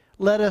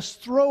 let us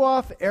throw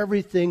off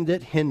everything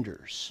that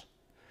hinders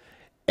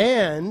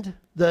and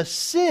the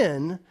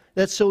sin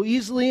that so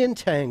easily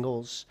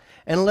entangles,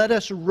 and let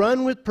us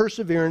run with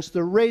perseverance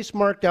the race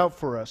marked out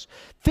for us,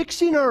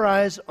 fixing our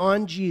eyes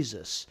on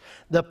Jesus,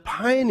 the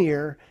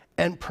pioneer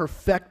and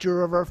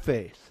perfecter of our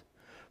faith.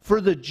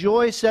 For the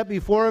joy set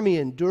before him, he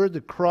endured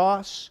the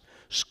cross,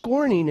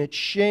 scorning its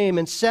shame,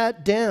 and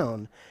sat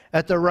down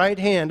at the right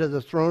hand of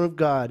the throne of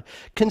God.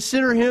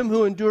 Consider him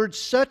who endured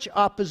such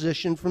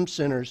opposition from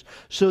sinners,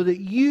 so that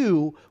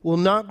you will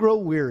not grow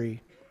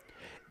weary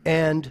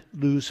and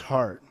lose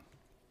heart.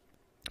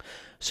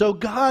 So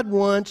God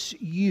wants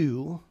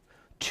you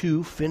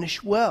to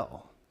finish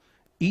well.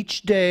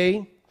 Each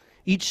day,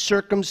 each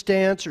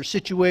circumstance or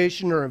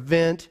situation or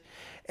event,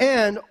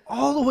 and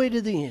all the way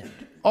to the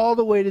end. All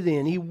the way to the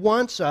end. He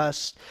wants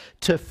us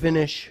to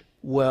finish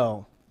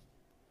well.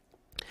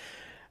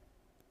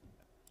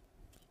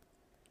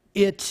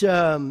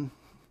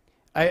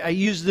 I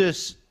used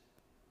this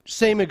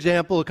same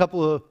example a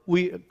couple of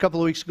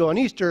weeks ago on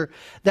Easter,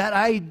 that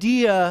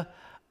idea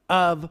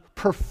of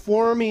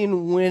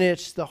performing when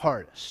it's the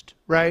hardest,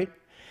 right?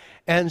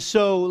 And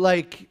so,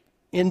 like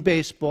in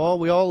baseball,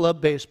 we all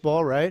love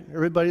baseball, right?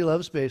 Everybody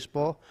loves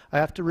baseball. I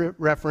have to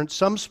reference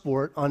some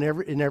sport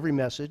in every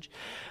message.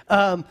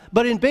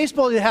 But in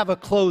baseball, you have a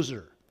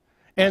closer.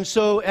 And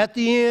so at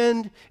the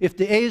end, if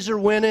the A's are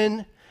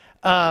winning,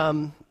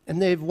 and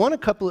they've won a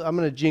couple, I'm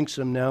going to jinx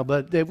them now,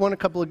 but they've won a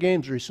couple of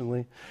games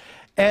recently.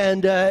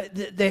 And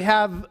they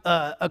have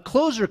a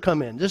closer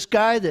come in, this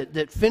guy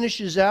that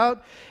finishes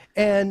out,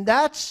 and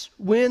that's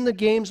when the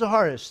game's the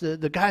hardest.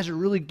 The guys are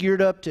really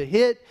geared up to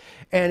hit,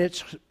 and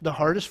it's the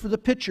hardest for the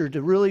pitcher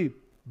to really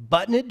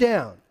button it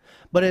down.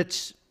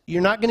 But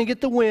you're not going to get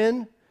the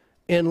win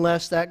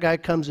unless that guy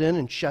comes in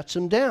and shuts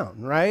him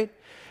down, right?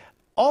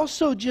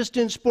 Also, just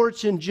in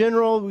sports in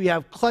general, we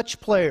have clutch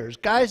players,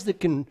 guys that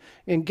can,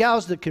 and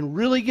gals that can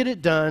really get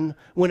it done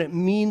when it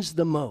means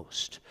the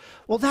most.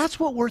 Well, that's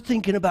what we're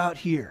thinking about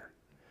here.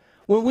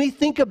 When we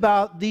think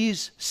about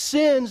these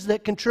sins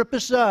that can trip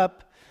us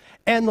up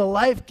and the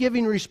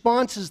life-giving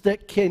responses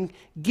that can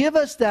give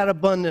us that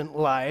abundant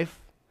life,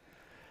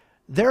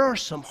 there are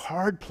some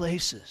hard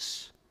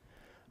places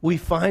we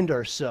find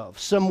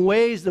ourselves, some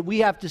ways that we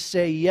have to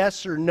say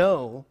yes or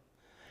no.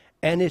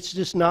 And it's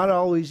just not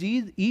always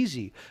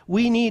easy.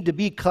 We need to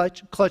be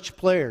clutch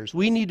players.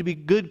 We need to be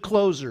good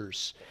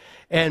closers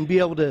and be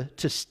able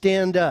to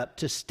stand up,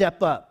 to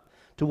step up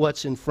to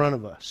what's in front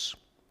of us.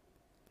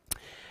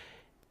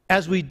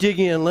 As we dig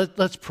in,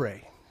 let's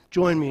pray.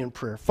 Join me in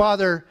prayer.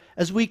 Father,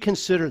 as we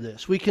consider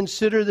this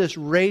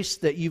race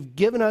that you've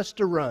given us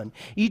to run.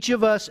 Each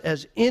of us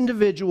as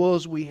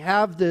individuals, we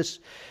have this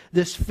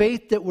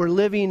faith that we're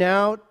living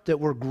out, that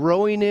we're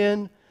growing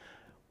in.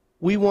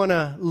 We want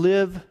to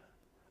live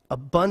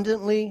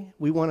abundantly.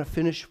 We want to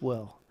finish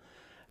well.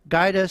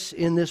 Guide us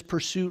in this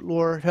pursuit,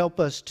 Lord. Help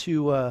us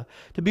to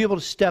be able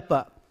to step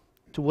up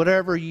to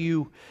whatever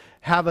you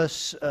have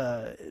us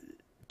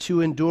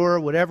to endure,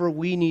 whatever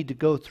we need to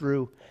go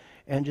through,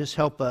 and just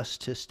help us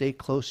to stay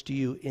close to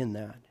you in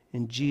that.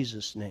 In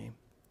Jesus' name.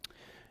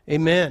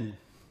 Amen.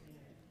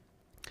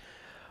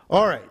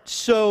 All right,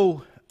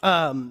 so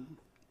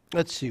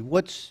let's see.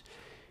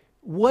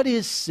 What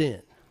is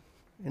sin?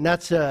 And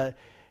that's,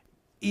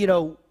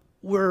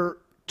 we're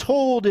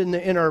told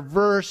in our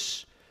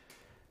verse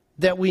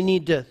that we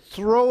need to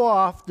throw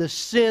off the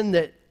sin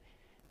that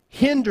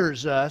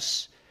hinders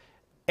us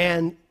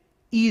and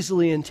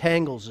easily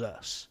entangles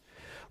us.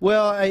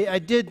 Well, I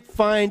did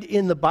find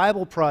in the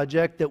Bible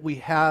Project that we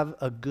have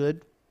a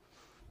good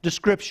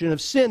description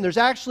of sin. There's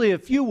actually a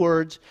few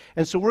words,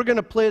 and so we're going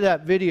to play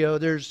that video.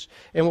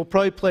 And we'll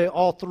probably play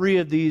all three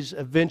of these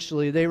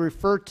eventually. They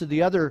refer to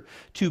the other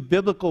two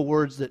biblical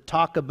words that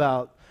talk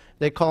about,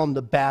 they call them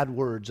the bad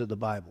words of the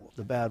Bible.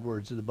 The bad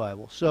words of the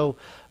Bible. So,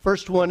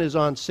 first one is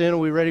on sin. Are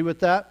we ready with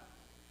that?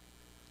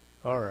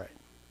 All right.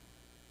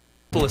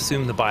 People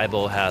assume the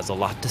Bible has a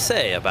lot to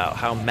say about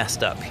how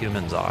messed up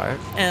humans are,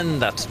 and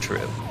that's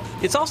true.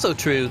 It's also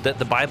true that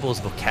the Bible's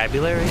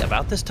vocabulary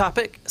about this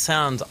topic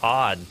sounds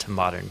odd to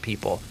modern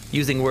people,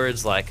 using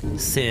words like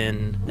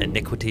sin,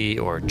 iniquity,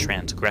 or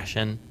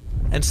transgression.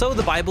 And so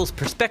the Bible's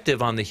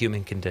perspective on the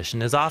human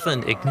condition is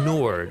often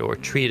ignored or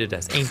treated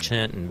as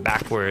ancient and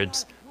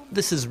backwards.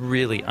 This is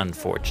really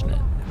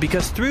unfortunate,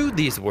 because through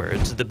these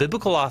words, the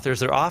biblical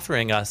authors are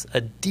offering us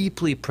a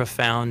deeply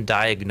profound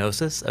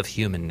diagnosis of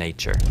human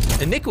nature.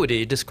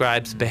 Iniquity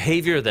describes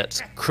behavior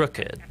that's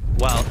crooked,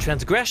 while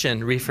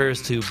transgression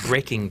refers to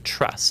breaking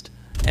trust.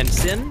 And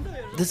sin,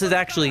 this is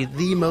actually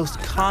the most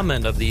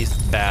common of these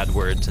bad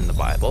words in the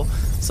Bible,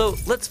 so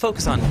let's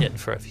focus on it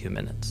for a few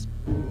minutes.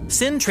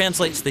 Sin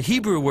translates the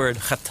Hebrew word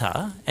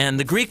chata and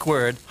the Greek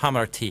word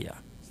hamartia.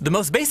 The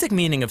most basic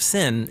meaning of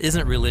sin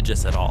isn't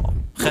religious at all.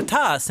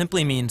 Chata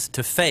simply means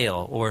to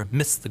fail or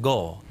miss the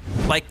goal.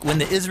 Like when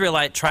the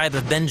Israelite tribe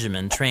of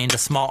Benjamin trained a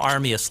small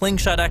army of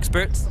slingshot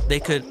experts,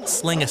 they could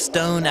sling a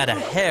stone at a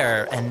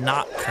hair and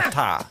not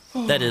chata,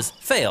 that is,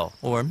 fail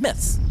or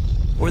miss.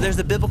 Or there's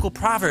a biblical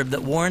proverb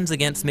that warns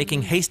against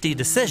making hasty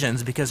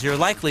decisions because you're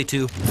likely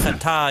to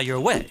chata your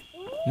way,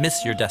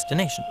 miss your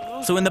destination.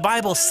 So in the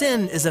Bible,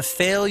 sin is a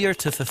failure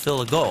to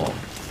fulfill a goal.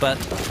 But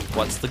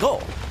what's the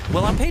goal?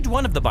 Well, on page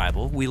 1 of the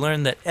Bible, we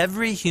learn that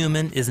every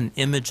human is an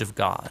image of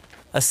God,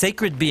 a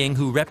sacred being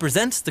who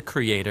represents the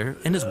Creator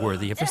and is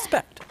worthy of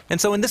respect. And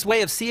so in this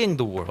way of seeing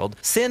the world,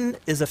 sin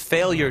is a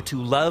failure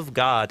to love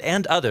God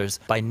and others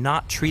by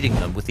not treating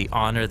them with the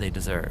honor they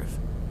deserve.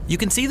 You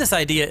can see this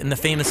idea in the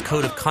famous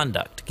code of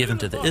conduct given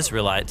to the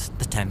Israelites,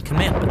 the 10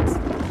 Commandments.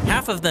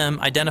 Half of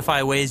them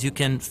identify ways you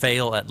can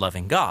fail at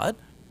loving God,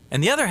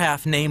 and the other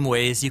half name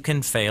ways you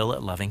can fail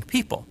at loving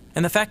people.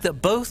 And the fact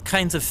that both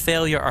kinds of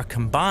failure are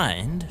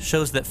combined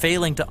shows that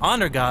failing to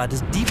honor God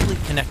is deeply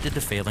connected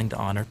to failing to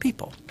honor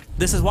people.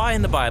 This is why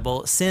in the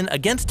Bible, sin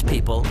against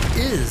people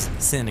is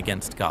sin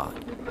against God.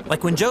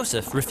 Like when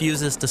Joseph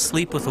refuses to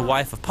sleep with the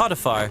wife of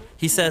Potiphar,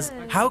 he says,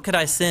 "How could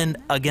I sin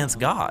against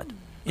God?"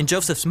 In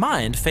Joseph's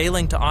mind,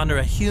 failing to honor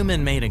a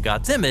human made in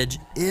God's image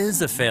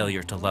is a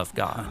failure to love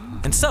God.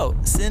 And so,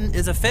 sin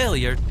is a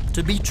failure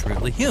to be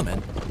truly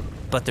human.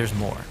 But there's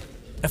more.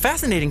 A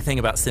fascinating thing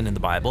about sin in the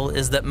Bible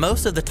is that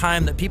most of the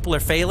time that people are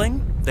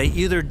failing, they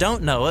either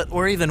don't know it,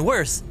 or even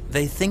worse,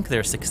 they think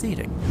they're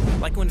succeeding.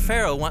 Like when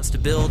Pharaoh wants to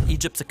build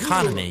Egypt's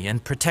economy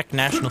and protect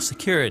national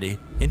security,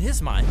 in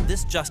his mind,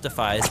 this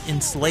justifies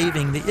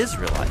enslaving the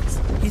Israelites.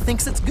 He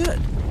thinks it's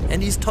good,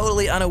 and he's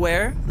totally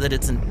unaware that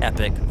it's an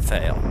epic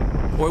fail.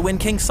 Or when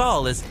King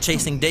Saul is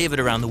chasing David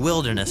around the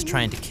wilderness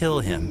trying to kill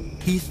him,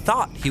 he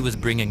thought he was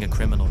bringing a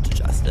criminal to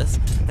justice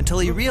until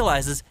he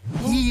realizes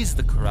he's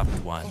the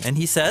corrupt one. And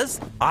he says,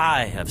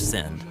 "I have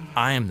sinned.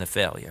 I am the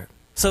failure."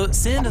 So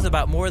sin is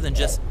about more than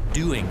just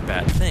doing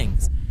bad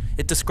things.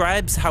 It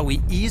describes how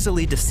we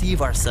easily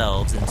deceive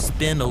ourselves and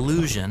spin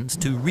illusions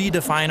to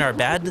redefine our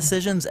bad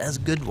decisions as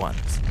good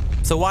ones.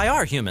 So why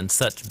are humans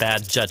such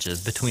bad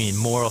judges between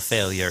moral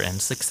failure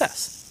and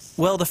success?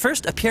 Well, the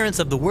first appearance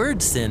of the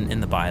word sin in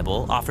the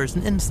Bible offers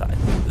an insight.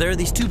 There are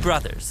these two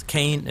brothers,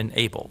 Cain and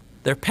Abel.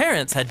 Their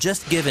parents had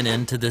just given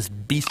in to this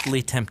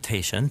beastly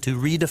temptation to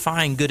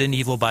redefine good and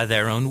evil by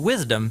their own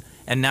wisdom,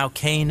 and now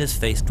Cain is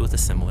faced with a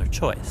similar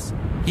choice.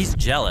 He's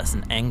jealous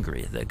and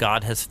angry that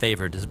God has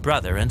favored his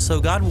brother, and so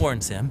God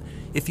warns him,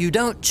 if you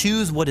don't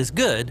choose what is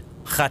good,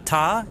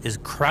 Chata is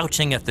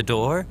crouching at the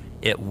door,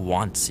 it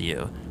wants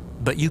you.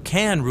 But you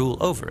can rule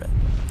over it.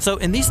 So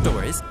in these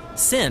stories,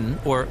 sin,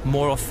 or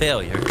moral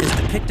failure, is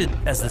depicted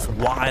as this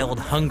wild,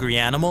 hungry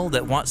animal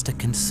that wants to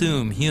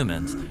consume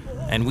humans.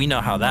 And we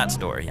know how that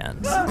story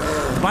ends.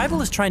 The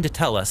Bible is trying to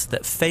tell us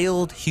that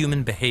failed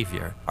human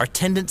behavior, our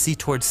tendency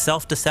towards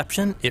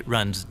self-deception, it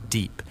runs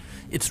deep.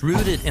 It's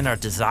rooted in our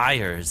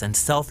desires and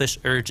selfish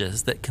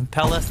urges that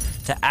compel us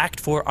to act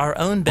for our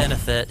own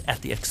benefit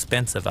at the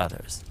expense of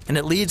others. And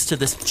it leads to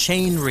this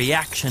chain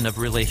reaction of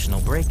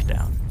relational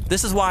breakdown.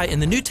 This is why in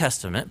the New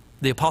Testament,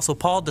 the Apostle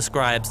Paul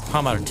describes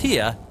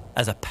hamartia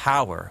as a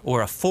power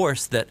or a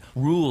force that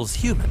rules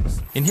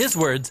humans. In his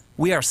words,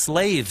 we are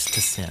slaves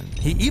to sin.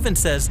 He even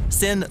says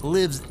sin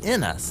lives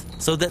in us,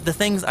 so that the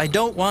things I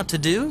don't want to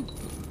do,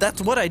 that's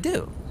what I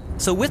do.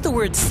 So with the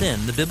word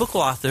sin, the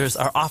biblical authors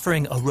are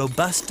offering a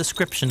robust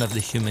description of the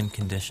human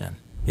condition.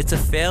 It's a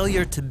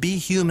failure to be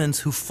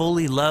humans who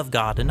fully love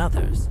God and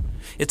others.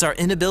 It's our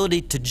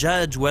inability to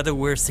judge whether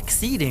we're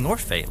succeeding or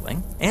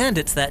failing, and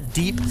it's that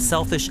deep,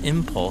 selfish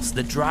impulse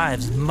that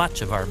drives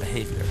much of our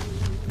behavior.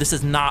 This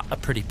is not a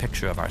pretty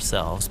picture of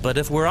ourselves, but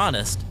if we're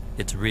honest,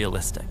 it's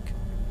realistic.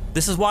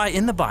 This is why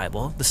in the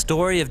Bible, the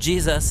story of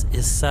Jesus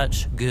is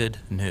such good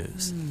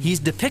news. He's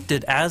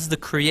depicted as the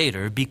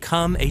Creator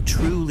become a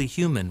truly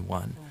human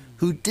one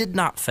who did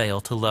not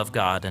fail to love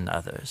God and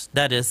others.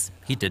 That is,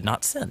 he did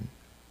not sin.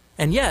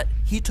 And yet,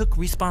 he took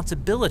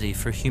responsibility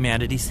for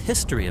humanity's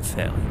history of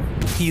failure.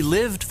 He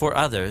lived for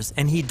others,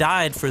 and he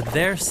died for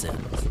their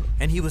sins.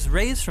 And he was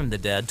raised from the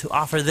dead to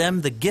offer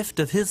them the gift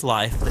of his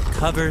life that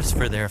covers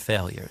for their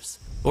failures.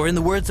 Or in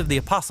the words of the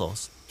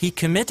apostles, he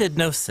committed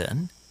no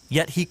sin,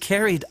 yet he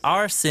carried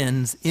our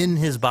sins in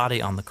his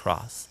body on the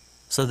cross,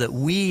 so that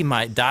we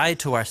might die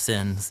to our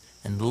sins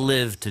and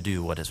live to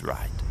do what is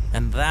right.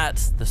 And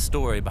that's the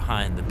story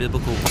behind the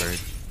biblical word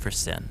for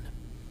sin.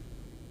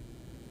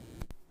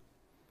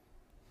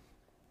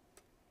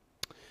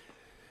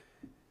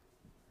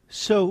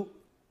 So,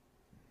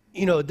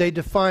 you know, they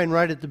define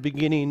right at the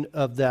beginning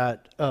of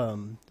that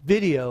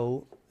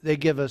video, they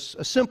give us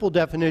a simple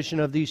definition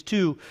of these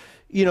two.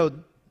 You know,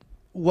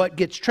 what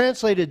gets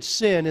translated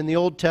sin in the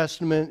Old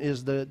Testament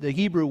is the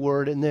Hebrew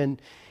word, and then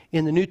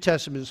in the New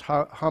Testament is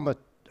hamatia.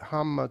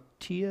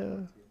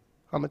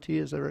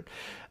 Hamatia, is that right?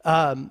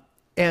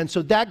 And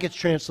so that gets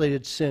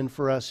translated sin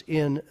for us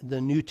in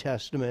the New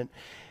Testament.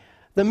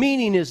 The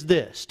meaning is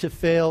this: to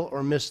fail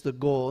or miss the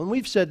goal. And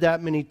we've said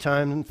that many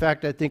times. In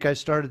fact, I think I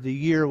started the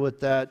year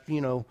with that,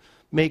 you know,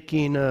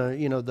 making,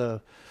 you know,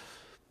 the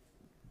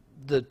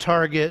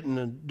target and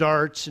the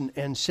darts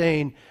and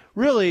saying,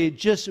 really,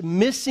 just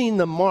missing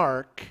the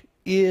mark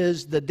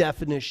is the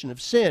definition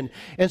of sin.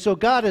 And so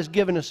God has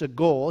given us a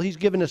goal. He's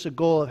given us a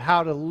goal of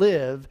how to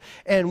live.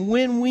 And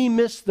when we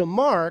miss the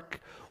mark,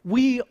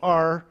 we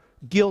are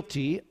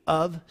guilty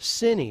of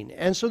sinning.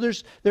 And so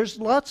there's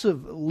lots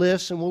of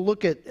lists, and we'll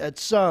look at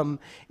some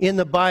in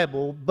the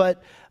Bible,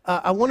 but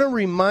I want to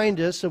remind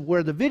us of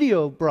where the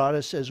video brought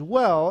us as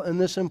well in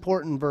this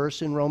important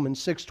verse in Romans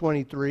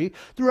 6:23.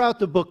 Throughout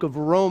the book of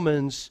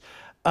Romans,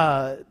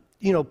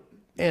 you know,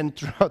 and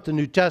throughout the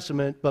New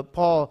Testament, but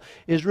Paul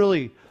is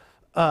really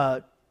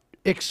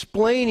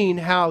explaining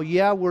how,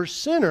 yeah, we're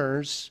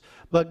sinners,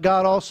 but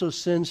God also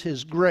sends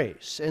his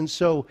grace. And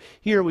so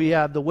here we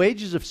have the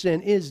wages of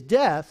sin is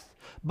death,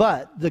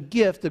 but the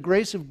gift, the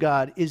grace of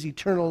God, is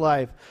eternal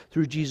life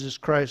through Jesus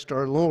Christ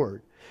our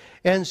Lord.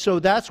 And so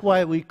that's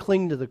why we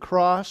cling to the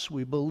cross.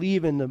 We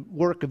believe in the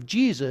work of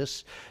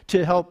Jesus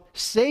to help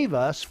save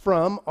us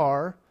from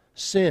our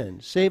sin,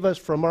 save us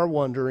from our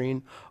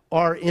wandering,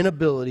 our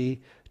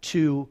inability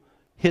to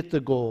hit the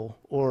goal,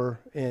 or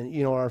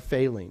our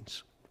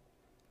failings.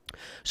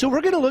 So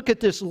we're going to look at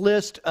this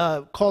list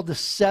called the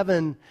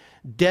 7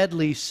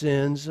 deadly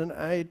sins, and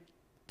I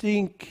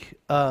think,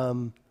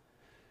 I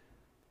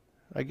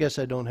guess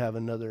I don't have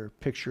another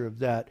picture of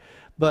that,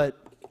 but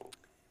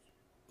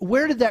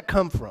where did that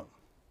come from?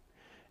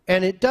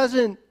 And it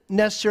doesn't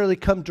necessarily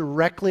come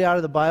directly out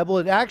of the Bible.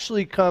 It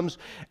actually comes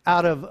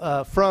out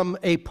of from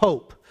a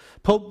pope,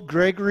 Pope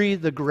Gregory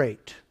the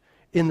Great,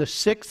 in the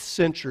 6th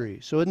century.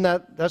 So isn't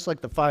that's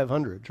like the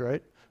 500s,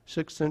 right?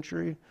 6th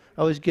century.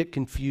 I always get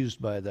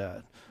confused by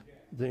that.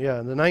 The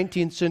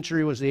 19th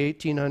century was the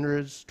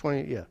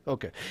 1800s, yeah,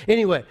 okay.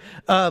 Anyway,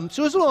 so it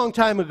was a long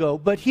time ago,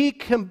 but he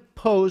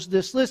composed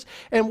this list.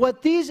 And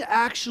what these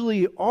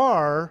actually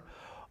are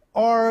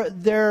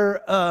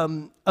their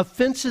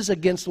offenses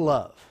against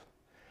love.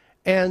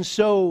 And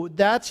so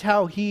that's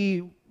how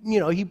he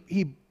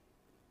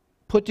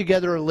put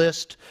together a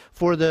list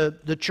for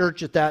the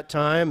church at that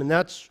time, and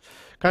that's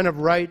kind of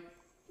right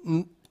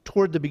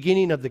toward the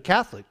beginning of the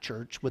Catholic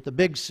Church with the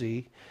big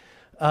C,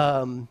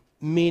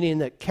 meaning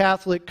that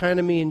Catholic kind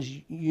of means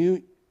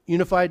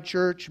unified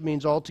church,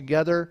 means all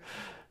together.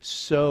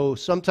 So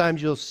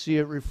sometimes you'll see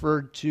it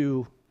referred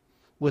to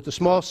with a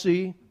small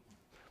c,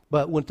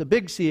 but with the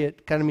big C,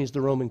 it kind of means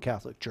the Roman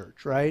Catholic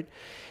Church, right?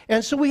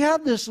 And so we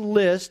have this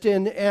list,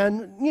 and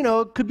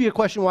it could be a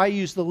question, why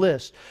use the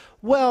list?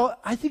 Well,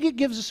 I think it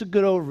gives us a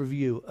good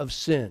overview of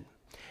sin.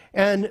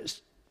 And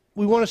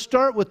we want to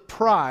start with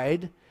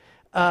pride.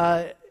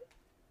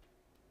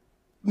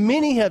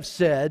 Many have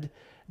said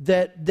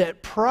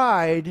that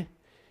pride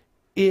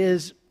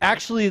is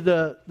actually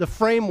the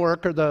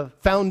framework or the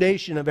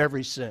foundation of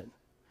every sin.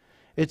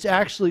 It's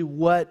actually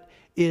what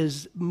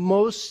is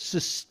most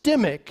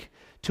systemic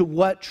to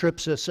what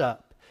trips us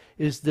up,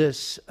 is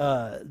this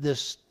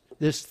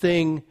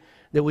thing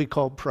that we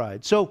call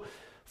pride. So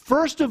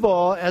first of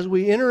all, as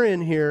we enter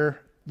in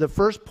here, the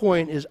first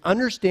point is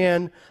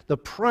understand the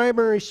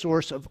primary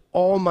source of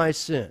all my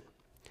sin.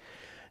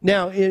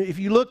 Now, if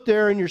you look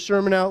there in your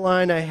sermon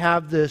outline, I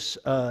have this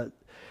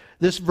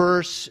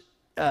verse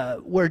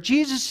where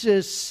Jesus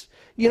is,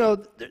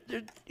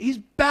 he's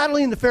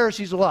battling the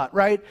Pharisees a lot,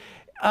 right?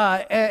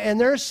 And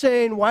they're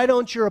saying, why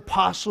don't your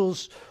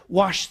apostles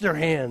wash their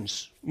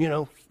hands,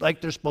 like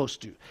they're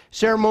supposed to,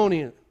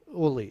 ceremonially.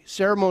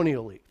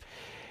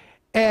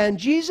 And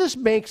Jesus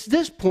makes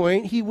this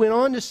point. He went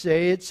on to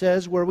say, it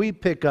says, where we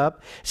pick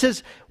up, it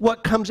says,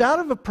 what comes out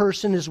of a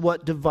person is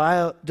what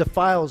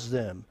defiles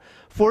them.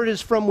 For it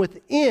is from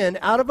within,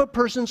 out of a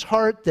person's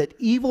heart, that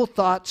evil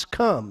thoughts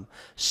come: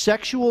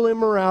 sexual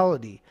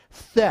immorality,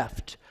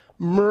 theft,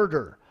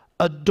 murder,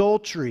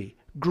 adultery,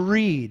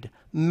 greed,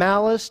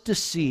 malice,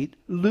 deceit,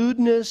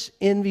 lewdness,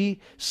 envy,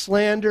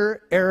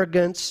 slander,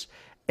 arrogance,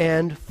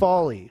 and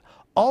folly.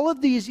 All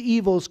of these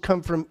evils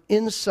come from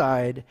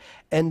inside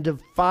and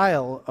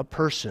defile a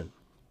person.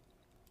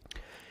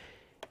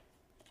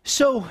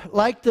 So,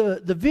 like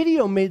the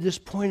video made this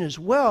point as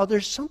well,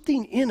 there's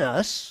something in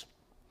us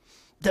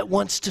that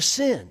wants to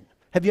sin.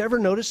 Have you ever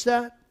noticed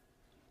that?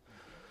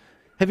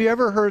 Have you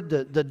ever heard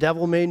the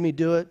devil made me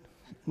do it?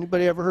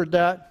 Anybody ever heard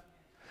that?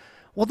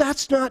 Well,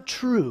 that's not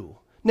true.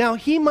 Now,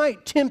 he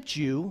might tempt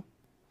you,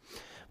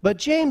 but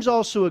James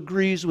also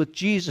agrees with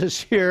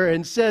Jesus here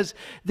and says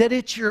that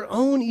it's your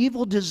own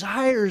evil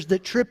desires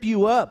that trip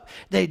you up.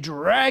 They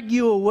drag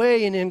you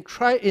away and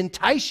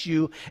entice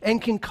you and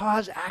can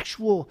cause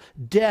actual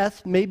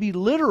death, maybe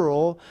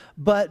literal,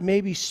 but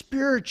maybe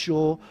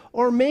spiritual,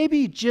 or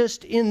maybe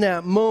just in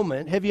that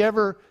moment. Have you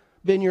ever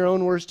been your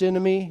own worst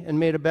enemy and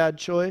made a bad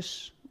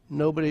choice?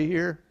 Nobody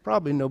here?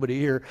 Probably nobody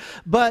here.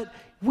 But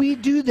we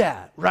do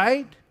that,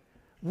 right?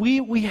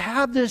 We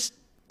have this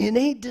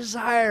innate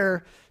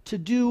desire to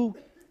do,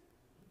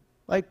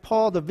 like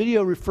Paul, the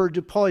video referred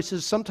to Paul, he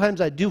says, sometimes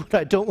I do what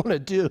I don't want to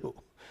do.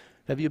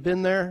 Have you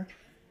been there?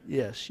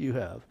 Yes, you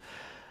have.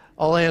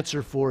 I'll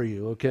answer for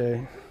you,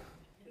 okay?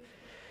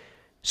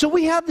 So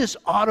we have this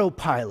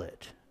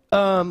autopilot.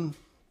 And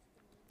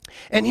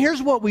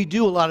here's what we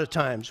do a lot of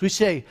times. We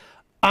say,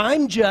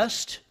 I'm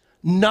just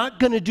not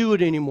going to do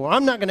it anymore.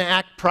 I'm not going to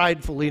act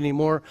pridefully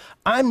anymore.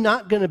 I'm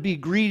not going to be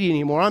greedy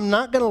anymore. I'm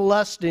not going to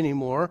lust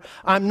anymore.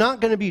 I'm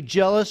not going to be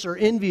jealous or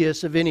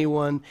envious of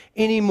anyone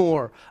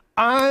anymore.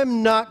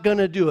 I'm not going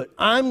to do it.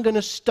 I'm going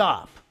to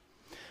stop.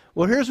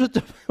 Well, here's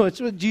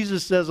what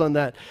Jesus says on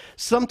that.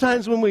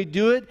 Sometimes when we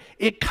do it,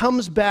 it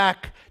comes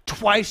back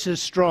twice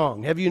as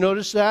strong. Have you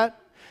noticed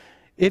that?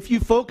 If you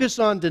focus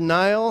on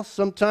denial,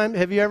 sometimes,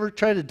 have you ever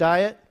tried to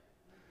diet?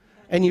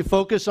 And you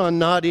focus on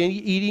not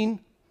eating?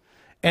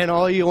 And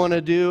all you want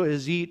to do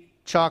is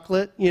eat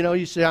chocolate.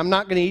 You say, I'm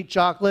not going to eat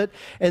chocolate.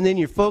 And then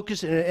you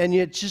focus, and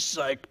it's just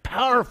like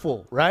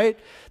powerful, right?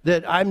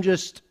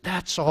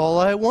 That's all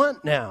I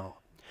want now.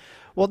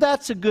 Well,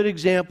 that's a good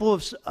example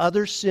of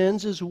other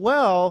sins as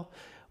well,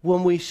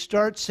 when we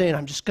start saying,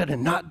 I'm just going to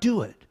not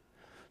do it.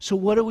 So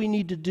what do we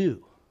need to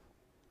do?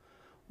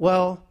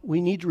 Well,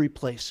 we need to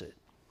replace it.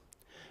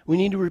 We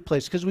need to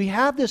replace it because we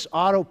have this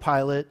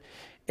autopilot,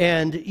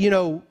 and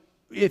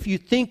if you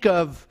think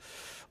of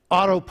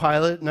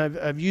autopilot, and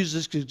I've used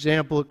this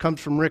example, it comes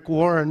from Rick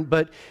Warren,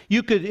 but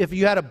you could, if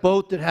you had a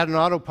boat that had an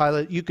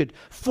autopilot, you could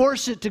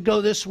force it to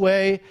go this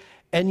way,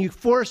 and you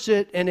force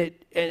it,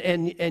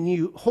 and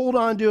you hold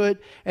on to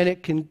it, and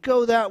it can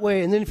go that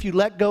way, and then if you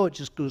let go, it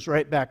just goes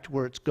right back to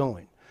where it's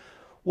going.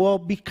 Well,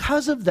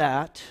 because of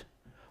that,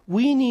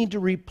 we need to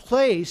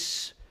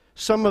replace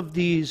some of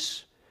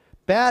these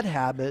bad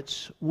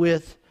habits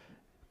with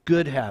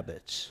good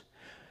habits.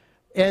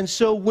 And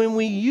so when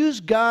we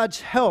use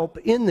God's help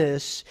in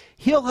this,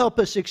 He'll help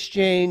us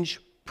exchange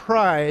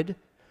pride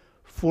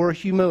for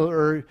humility,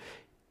 or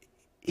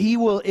He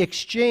will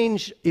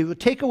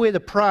take away the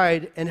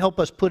pride and help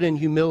us put in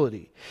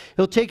humility.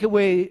 He'll take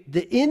away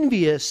the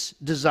envious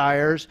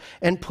desires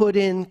and put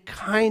in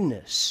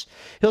kindness.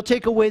 He'll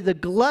take away the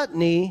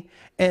gluttony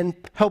and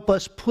help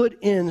us put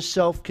in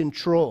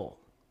self-control.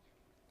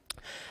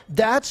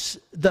 That's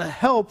the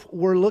help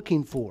we're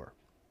looking for.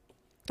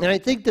 And I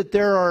think that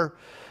there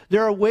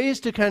are ways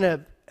to kind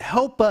of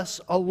help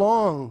us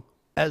along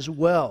as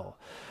well.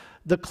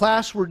 The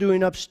class we're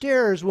doing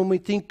upstairs, when we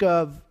think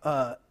of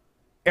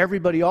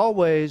Everybody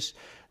Always,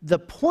 the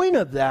point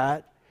of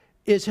that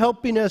is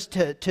helping us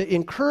to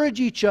encourage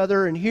each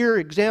other and hear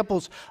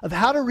examples of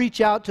how to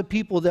reach out to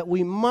people that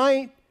we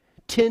might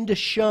tend to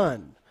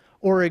shun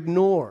or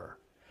ignore.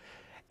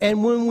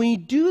 And when we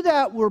do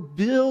that, we're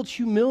build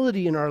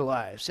humility in our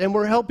lives, and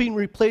we're helping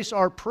replace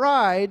our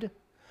pride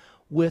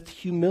with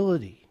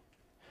humility.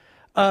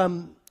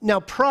 Now,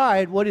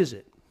 pride, what is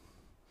it?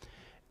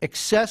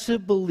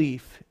 Excessive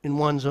belief in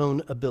one's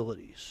own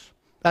abilities.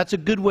 That's a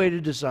good way to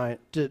define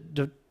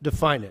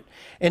it.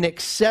 An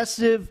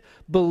excessive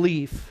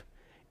belief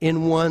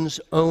in one's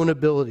own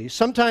abilities.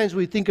 Sometimes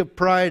we think of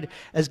pride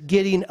as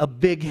getting a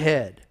big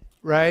head,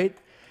 right?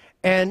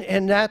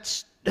 And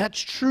that's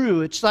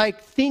true. It's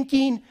like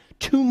thinking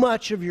too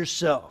much of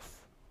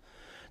yourself.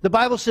 The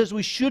Bible says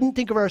we shouldn't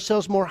think of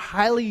ourselves more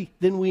highly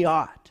than we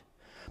ought,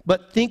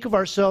 but think of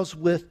ourselves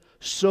with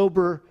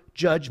sober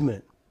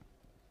judgment.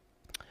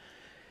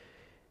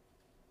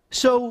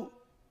 So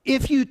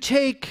if you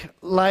take,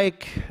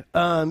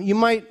 you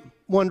might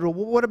wonder,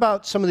 well, what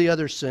about some of the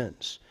other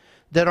sins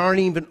that aren't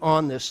even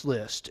on this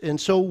list? And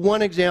so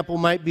one example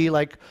might be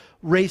like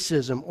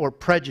racism or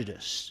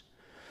prejudice.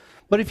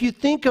 But if you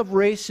think of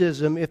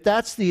racism, if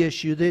that's the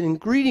issue, the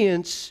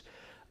ingredients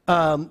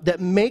that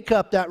make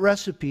up that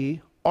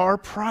recipe are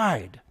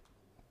pride.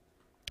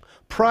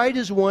 Pride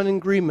is one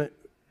ingredient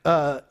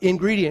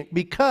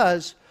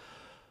because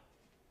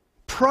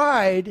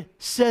pride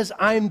says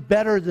I'm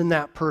better than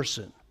that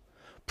person.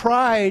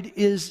 Pride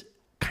is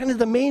kind of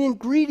the main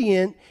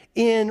ingredient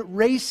in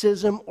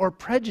racism or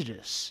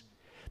prejudice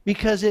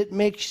because it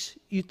makes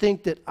you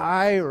think that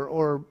I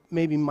or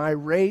maybe my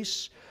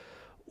race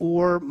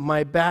or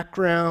my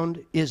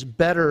background is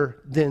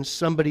better than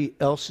somebody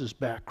else's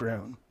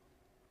background.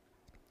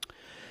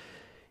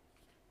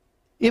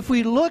 If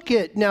we look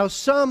at, now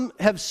some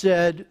have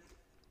said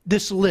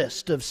this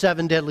list of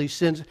 7 deadly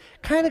sins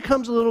kind of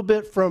comes a little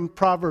bit from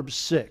Proverbs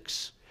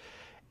 6.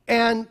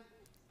 And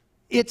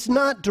it's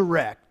not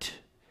direct.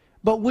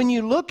 But when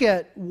you look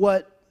at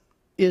what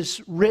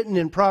is written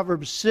in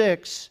Proverbs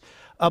 6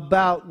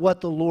 about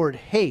what the Lord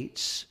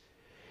hates,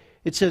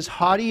 it says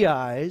haughty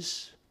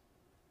eyes.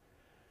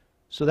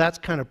 So that's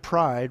kind of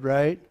pride,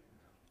 right?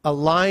 A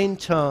lying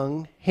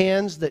tongue,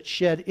 hands that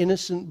shed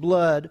innocent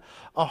blood,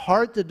 a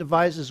heart that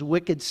devises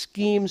wicked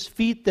schemes,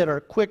 feet that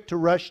are quick to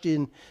rush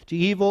into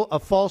evil, a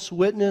false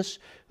witness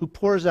who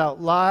pours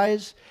out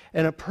lies,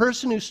 and a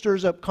person who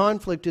stirs up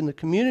conflict in the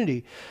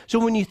community. So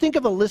when you think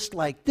of a list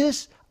like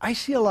this, I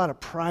see a lot of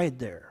pride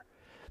there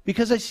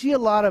because I see a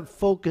lot of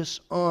focus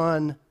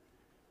on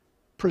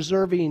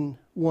preserving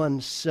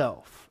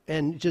oneself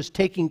and just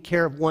taking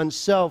care of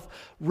oneself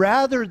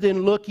rather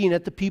than looking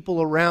at the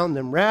people around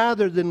them,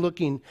 rather than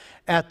looking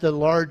at the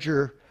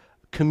larger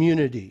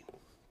community.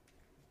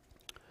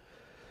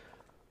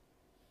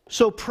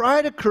 So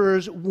pride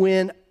occurs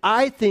when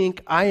I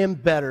think I am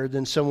better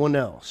than someone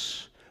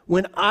else,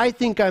 when I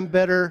think I'm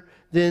better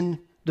than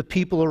the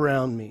people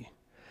around me,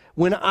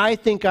 when I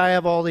think I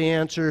have all the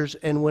answers,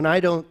 and when I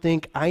don't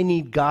think I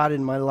need God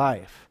in my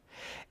life.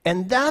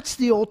 And that's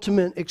the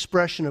ultimate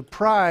expression of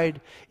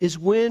pride, is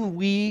when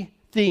we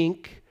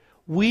think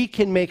we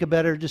can make a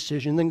better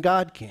decision than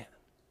God can.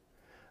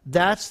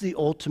 That's the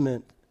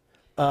ultimate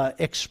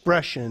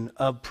expression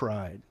of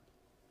pride.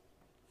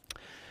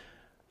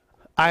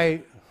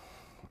 I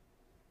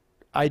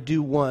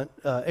do want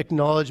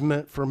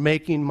acknowledgement for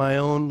making my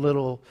own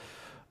little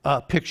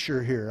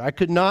picture here. I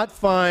could not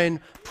find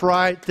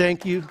pride.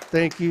 Thank you.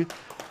 Thank you.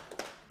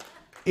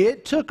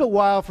 It took a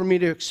while for me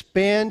to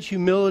expand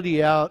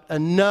humility out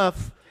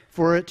enough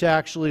for it to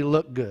actually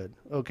look good,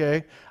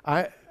 okay?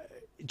 I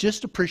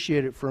just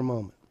appreciate it for a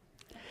moment.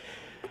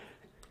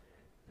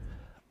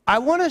 I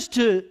want us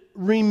to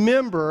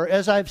remember,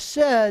 as I've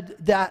said,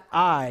 that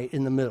I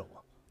in the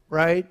middle,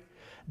 right?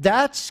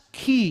 That's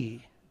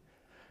key.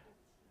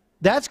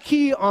 That's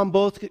key on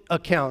both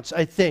accounts,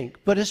 I think.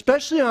 But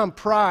especially on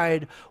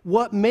pride,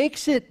 what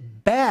makes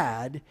it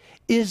bad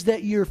is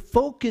that you're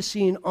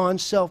focusing on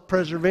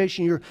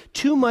self-preservation. You're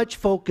too much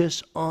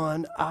focus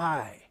on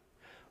I,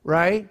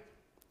 right?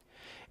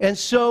 And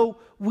so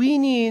we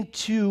need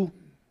to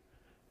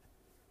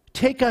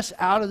take us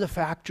out of the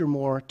factor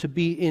more to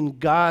be in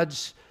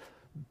God's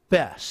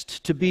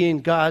best, to be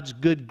in God's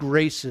good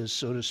graces,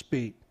 so to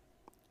speak.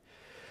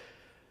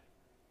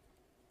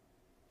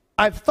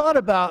 I've thought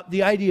about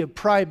the idea of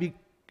pride,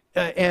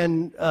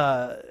 and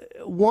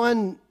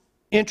one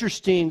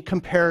interesting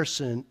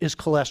comparison is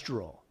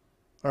cholesterol,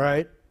 all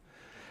right?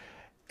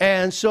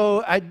 And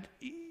so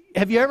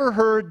have you ever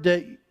heard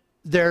that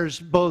there's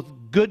both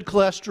good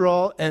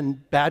cholesterol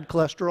and bad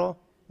cholesterol?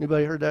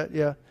 Anybody heard that?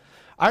 Yeah.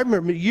 I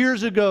remember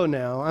years ago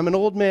now, I'm an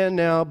old man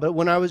now, but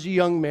when I was a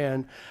young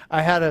man,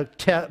 I had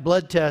a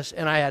blood test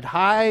and I had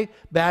high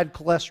bad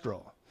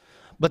cholesterol.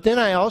 But then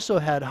I also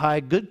had high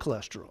good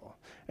cholesterol.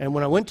 And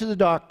when I went to the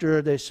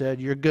doctor, they said,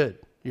 you're good,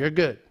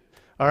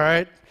 all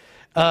right?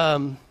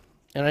 And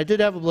I did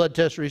have a blood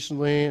test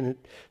recently, and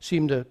it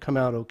seemed to come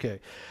out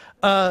okay.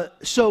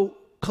 So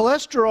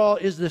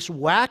cholesterol is this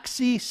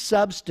waxy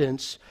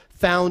substance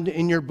found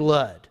in your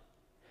blood.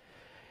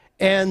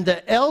 And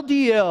the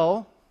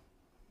LDL,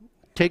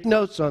 take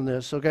notes on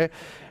this, okay?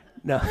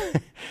 No,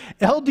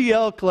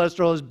 LDL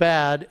cholesterol is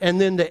bad, and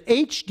then the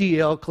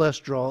HDL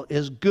cholesterol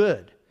is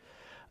good.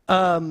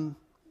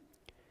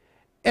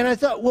 And I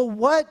thought, well,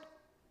 what?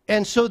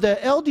 And so the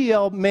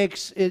LDL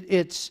makes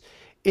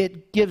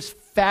it gives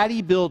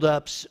fatty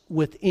buildups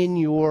within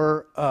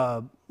your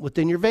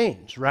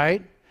veins,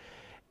 right?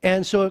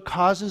 And so it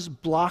causes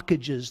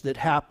blockages that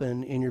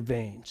happen in your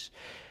veins.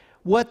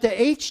 What the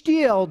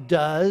HDL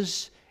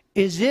does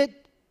is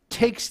it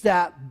takes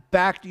that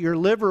back to your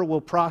liver,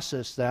 will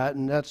process that,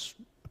 and that's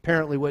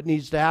apparently what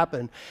needs to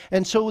happen.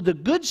 And so the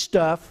good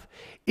stuff,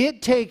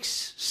 it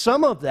takes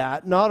some of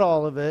that, not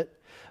all of it,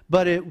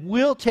 but it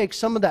will take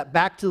some of that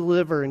back to the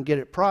liver and get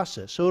it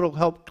processed. So it'll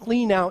help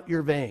clean out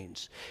your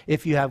veins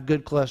if you have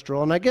good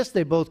cholesterol. And I guess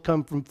they both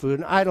come from food,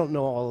 and I don't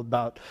know all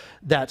about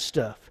that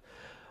stuff.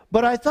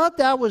 But I thought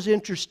that was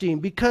interesting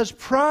because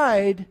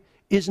pride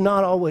is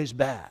not always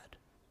bad,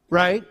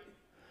 right?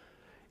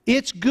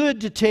 It's good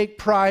to take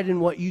pride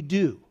in what you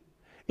do.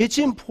 It's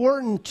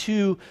important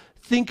to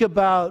think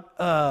about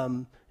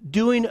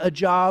doing a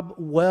job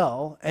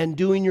well and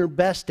doing your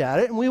best at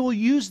it. And we will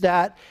use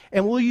that,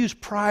 and we'll use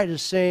pride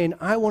as saying,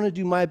 I want to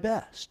do my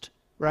best,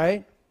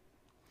 right?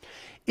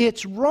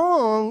 It's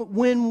wrong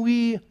when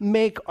we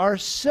make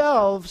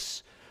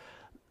ourselves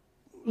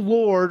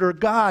Lord or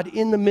God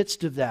in the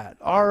midst of that.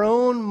 Our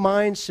own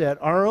mindset,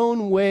 our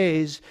own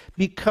ways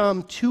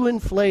become too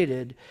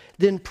inflated,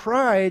 then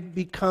pride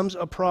becomes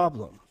a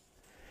problem.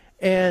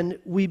 And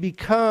we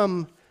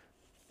become,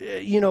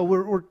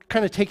 we're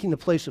kind of taking the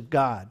place of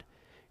God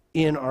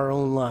in our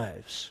own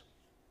lives.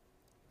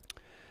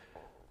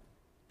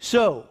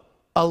 So,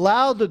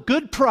 allow the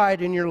good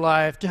pride in your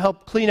life to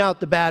help clean out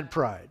the bad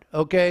pride,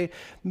 okay?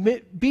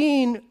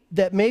 Being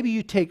that maybe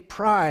you take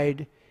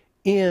pride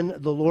in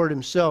the Lord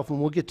himself, and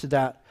we'll get to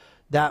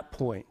that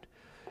point.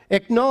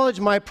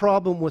 Acknowledge my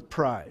problem with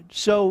pride.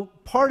 So,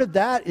 part of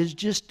that is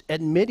just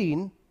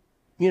admitting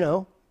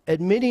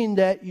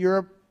that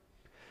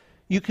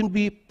you can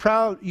be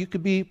proud, you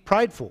could be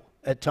prideful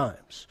at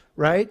times,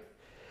 right?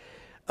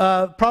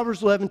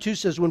 Proverbs 11:2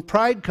 says, when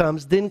pride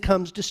comes, then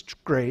comes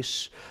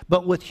disgrace,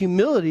 but with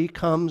humility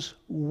comes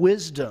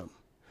wisdom.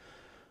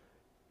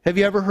 Have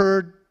you ever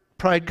heard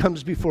pride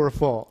comes before a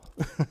fall?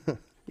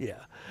 Yeah.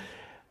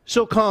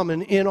 So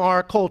common in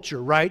our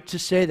culture, right, to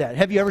say that.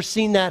 Have you ever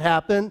seen that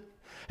happen?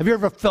 Have you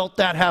ever felt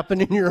that happen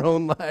in your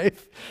own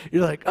life?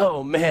 You're like,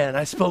 oh man,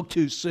 I spoke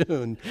too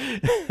soon.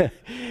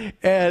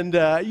 And,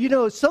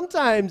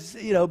 sometimes,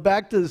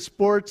 back to the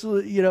sports,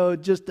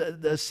 just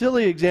the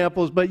silly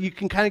examples, but you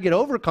can kind of get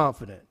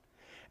overconfident.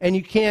 And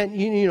you can't,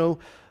 you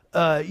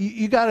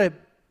got to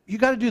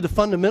do the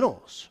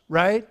fundamentals,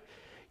 right?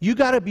 You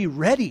got to be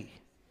ready.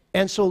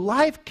 And so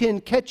life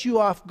can catch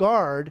you off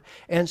guard,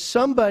 and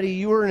somebody,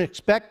 you weren't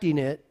expecting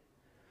it,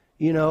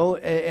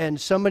 and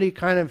somebody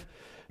kind of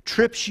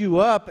trips you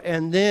up,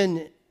 and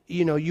then,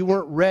 you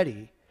weren't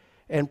ready,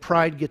 and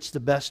pride gets the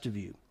best of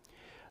you.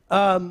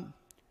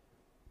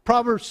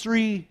 Proverbs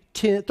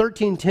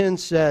 13:10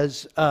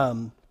 says,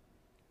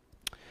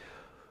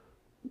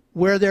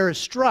 where there is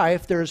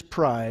strife, there is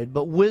pride,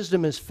 but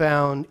wisdom is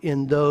found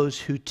in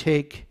those who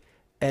take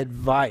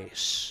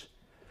advice.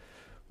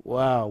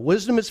 Wow.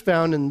 Wisdom is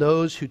found in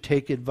those who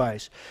take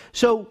advice.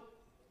 So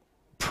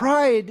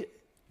pride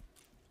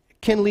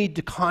can lead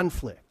to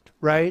conflict,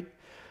 right?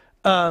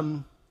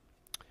 And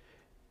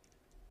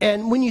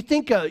when you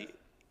think of,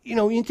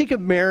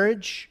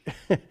 marriage,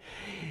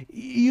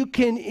 you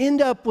can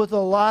end up with a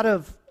lot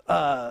of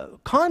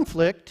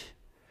conflict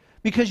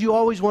because you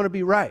always want to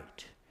be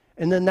right.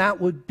 And then that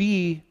would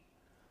be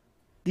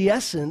the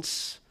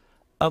essence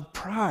of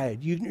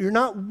pride. You're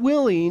not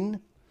willing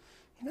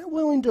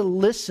to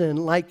listen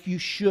like you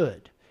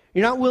should.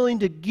 You're not willing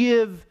to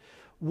give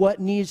what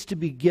needs to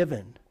be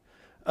given.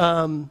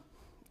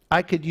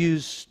 I could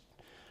use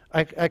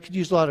a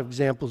lot of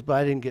examples, but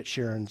I didn't get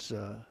Sharon's.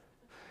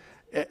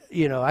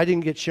 I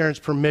didn't get Sharon's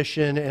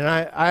permission, and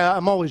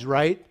I'm always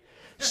right,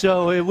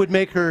 so it would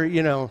make her,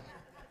 when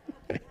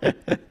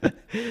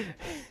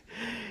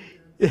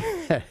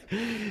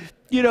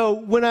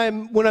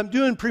I'm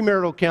doing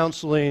premarital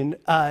counseling,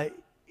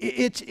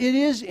 it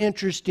is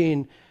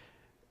interesting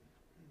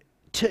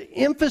to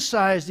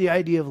emphasize the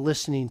idea of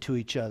listening to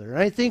each other. And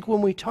I think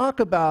when we talk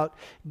about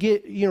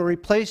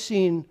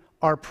replacing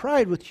our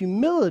pride with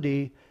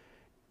humility,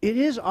 it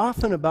is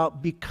often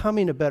about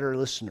becoming a better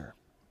listener.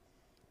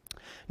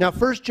 Now,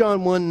 1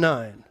 John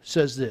 1:9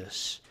 says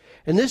this,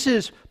 and this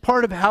is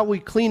part of how we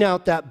clean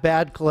out that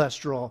bad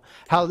cholesterol,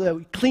 how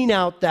we clean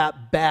out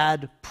that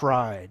bad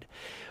pride.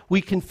 We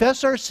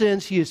confess our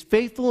sins, he is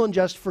faithful and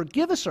just to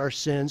forgive us our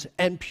sins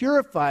and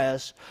purify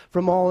us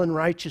from all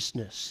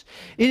unrighteousness.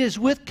 It is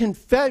with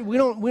confession. We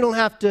don't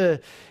have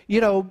to, I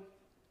don't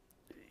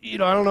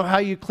know how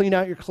you clean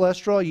out your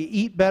cholesterol. You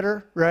eat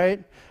better,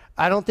 right?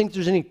 I don't think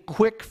there's any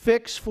quick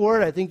fix for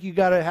it. I think you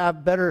got to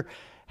have better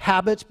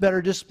habits,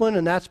 better discipline,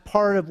 and that's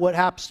part of what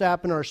has to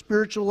happen in our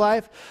spiritual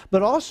life.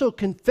 But also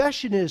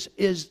confession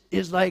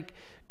is like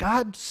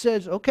God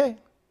says, okay,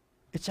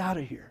 it's out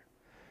of here.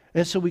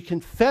 And so we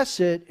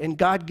confess it, and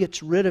God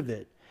gets rid of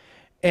it.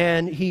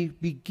 And he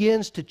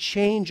begins to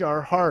change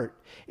our heart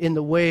in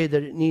the way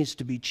that it needs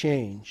to be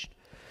changed.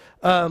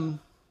 And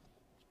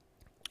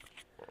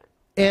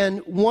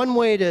one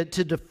way to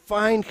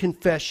define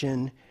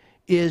confession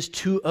is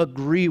to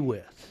agree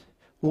with.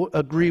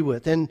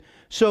 And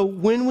so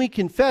when we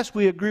confess,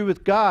 we agree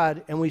with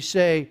God, and we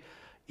say,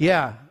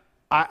 yeah,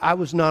 I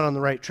was not on the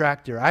right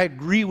track there. I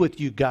agree with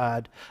you,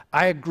 God.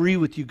 I agree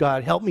with you,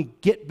 God. Help me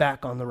get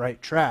back on the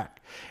right track.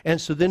 And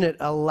so then it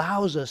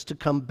allows us to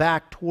come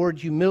back toward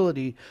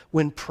humility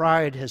when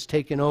pride has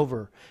taken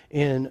over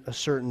in a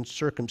certain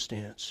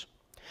circumstance.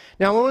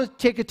 Now, I want to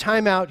take a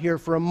time out here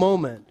for a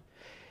moment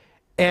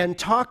and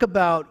talk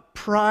about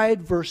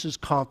pride versus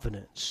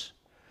confidence.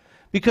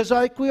 Because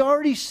like we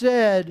already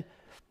said,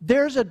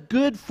 there's a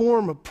good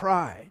form of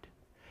pride.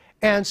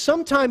 And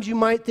sometimes you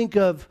might think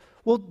of,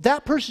 well,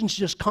 that person's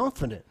just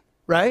confident,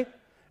 right?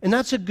 And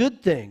that's a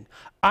good thing.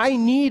 I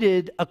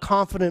needed a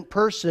confident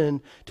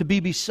person to be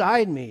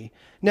beside me.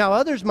 Now,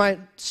 others might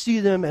see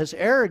them as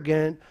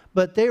arrogant,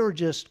 but they were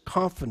just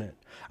confident.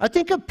 I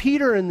think of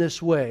Peter in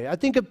this way. I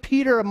think of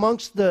Peter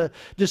amongst the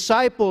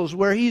disciples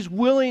where he's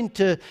willing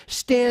to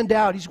stand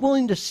out. He's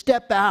willing to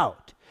step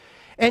out.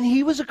 And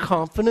he was a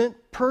confident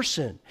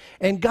person.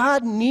 And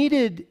God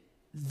needed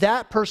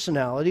that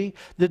personality.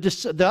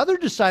 The other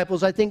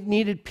disciples, I think,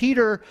 needed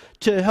Peter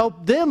to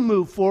help them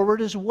move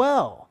forward as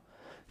well.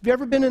 Have you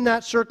ever been in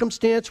that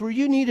circumstance where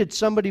you needed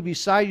somebody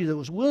beside you that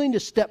was willing to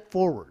step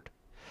forward,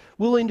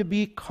 willing to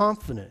be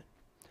confident?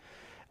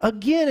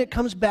 Again, it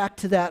comes back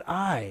to that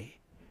I.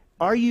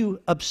 Are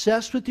you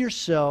obsessed with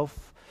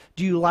yourself?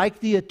 Do you like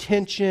the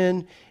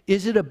attention?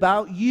 Is it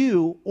about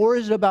you, or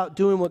is it about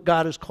doing what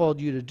God has called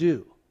you to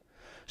do?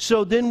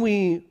 So then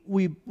we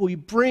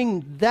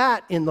bring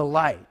that in the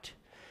light.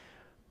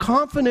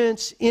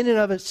 Confidence in and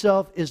of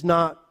itself is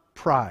not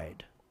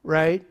pride,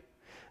 right?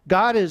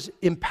 God has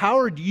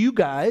empowered you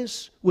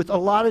guys with a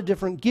lot of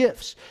different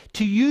gifts.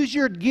 To use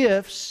your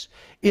gifts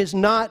is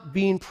not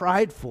being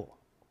prideful.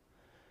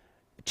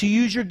 To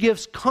use your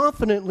gifts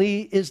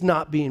confidently is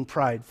not being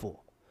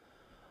prideful.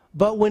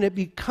 But when it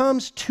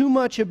becomes too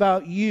much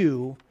about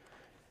you,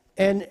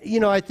 and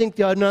I think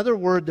another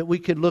word that we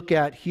could look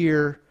at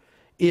here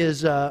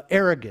is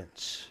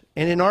arrogance.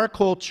 And in our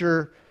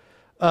culture,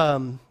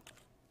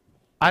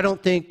 I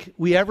don't think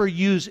we ever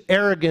use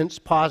arrogance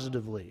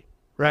positively,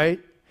 right?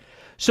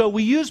 So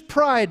we use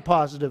pride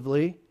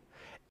positively,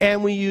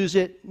 and we use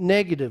it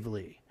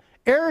negatively.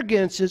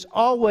 Arrogance is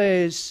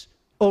always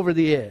over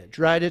the edge,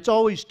 right? It's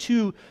always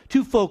too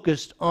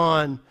focused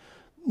on,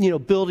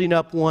 building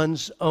up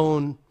one's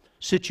own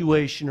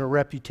situation or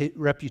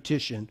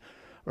reputation.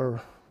 I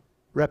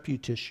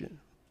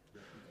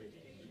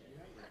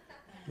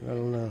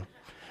don't know.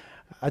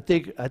 I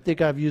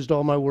think I've used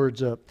all my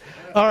words up.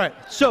 All right,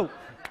 so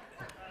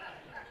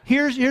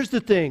here's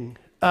the thing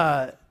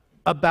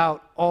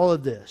about all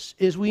of this,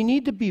 is we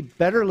need to be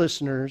better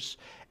listeners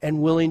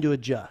and willing to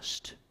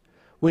adjust.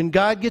 When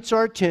God gets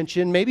our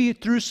attention, maybe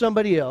through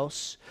somebody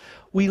else,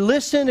 we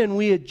listen and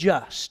we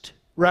adjust,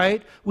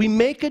 right? We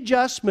make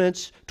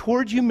adjustments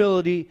towards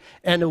humility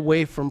and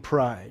away from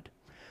pride.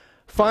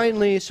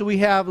 Finally, so we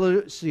have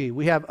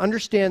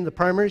understand the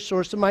primary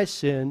source of my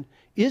sin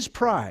is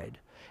pride.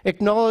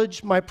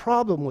 Acknowledge my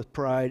problem with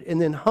pride,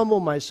 and then humble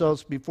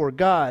myself before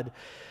God.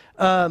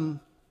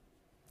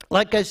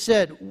 Like I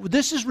said,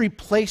 this is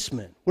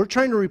replacement. We're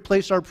trying to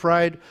replace our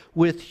pride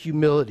with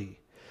humility.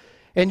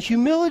 And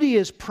humility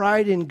is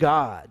pride in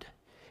God.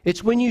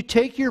 It's when you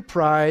take your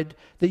pride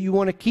that you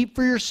want to keep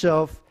for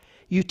yourself,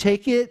 you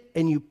take it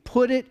and you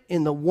put it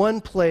in the one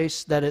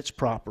place that it's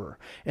proper,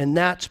 and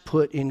that's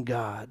put in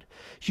God.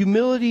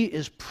 Humility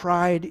is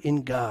pride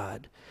in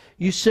God.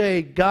 You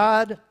say,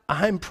 God,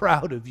 I'm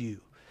proud of you.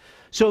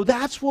 So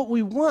that's what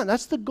we want.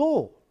 That's the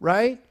goal,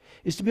 right?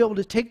 Is to be able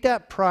to take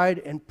that pride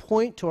and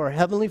point to our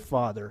Heavenly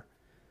Father.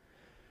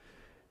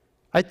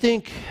 I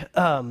think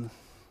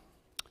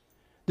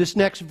this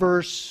next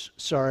verse,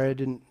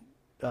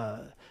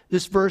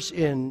 this verse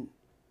in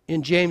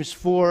James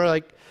 4,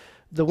 like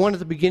the one at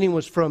the beginning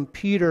was from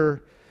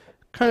Peter,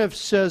 kind of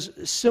says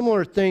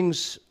similar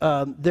things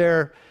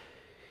there.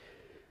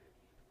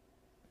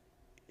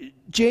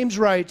 James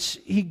writes,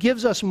 he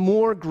gives us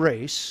more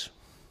grace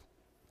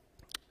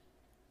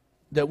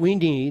that we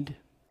need,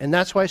 and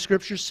that's why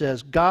Scripture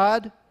says,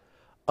 God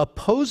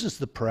opposes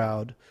the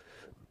proud,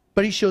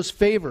 but he shows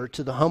favor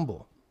to the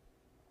humble.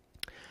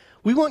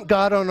 We want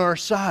God on our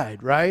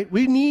side, right?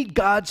 We need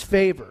God's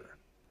favor.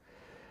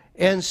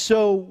 And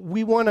so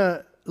we want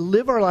to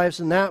live our lives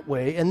in that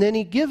way. And then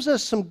he gives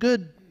us some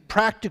good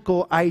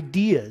practical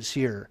ideas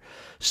here.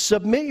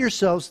 Submit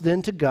yourselves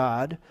then to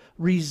God.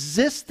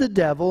 Resist the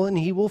devil, and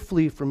he will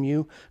flee from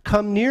you.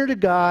 Come near to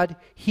God,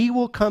 he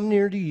will come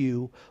near to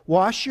you.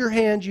 Wash your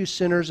hands, you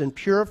sinners, and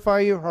purify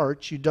your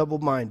hearts, you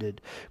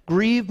double-minded.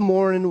 Grieve,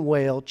 mourn, and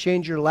wail.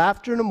 Change your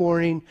laughter into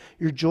mourning,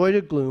 your joy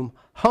to gloom.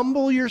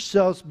 Humble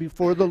yourselves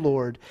before the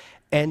Lord,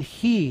 and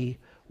he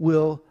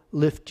will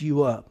lift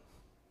you up.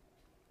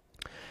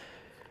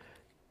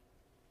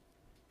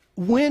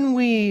 When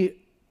we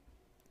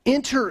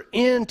enter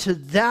into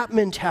that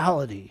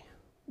mentality,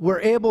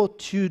 we're able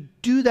to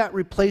do that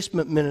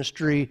replacement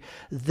ministry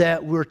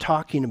that we're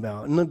talking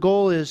about. And the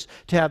goal is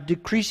to have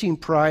decreasing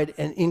pride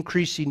and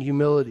increasing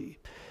humility.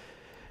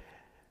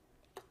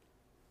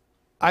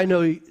 I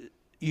know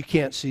you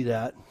can't see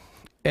that,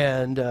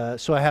 and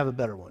so I have a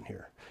better one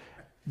here.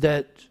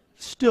 That's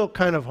still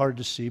kind of hard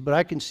to see, but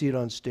I can see it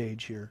on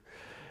stage here.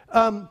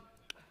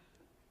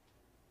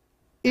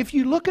 If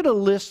you look at a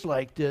list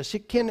like this,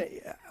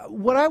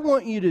 what I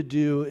want you to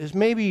do is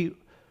maybe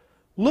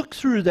look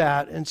through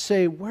that and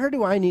say, where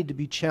do I need to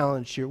be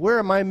challenged here? Where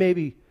am I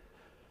maybe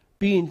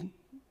being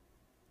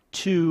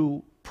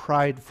too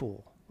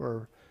prideful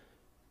or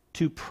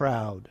too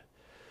proud?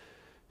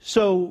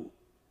 So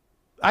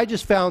I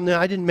just found that.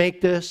 I didn't make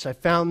this. I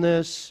found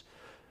this.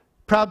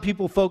 Proud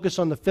people focus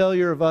on the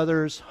failure of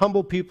others.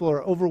 Humble people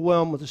are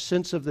overwhelmed with a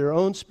sense of their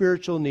own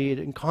spiritual need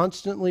and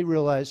constantly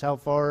realize how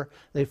far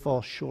they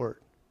fall short.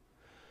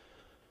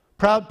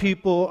 Proud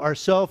people are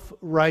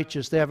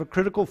self-righteous. They have a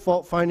critical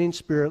fault-finding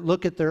spirit,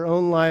 look at their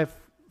own life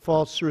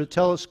faults through a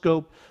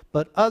telescope,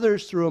 but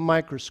others through a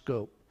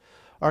microscope.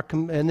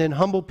 And then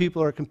humble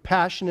people are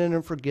compassionate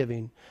and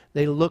forgiving.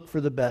 They look for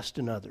the best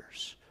in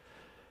others.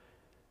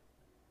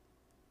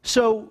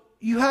 So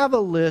you have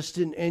a list,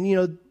 and you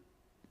know,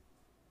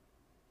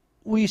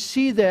 we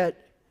see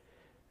that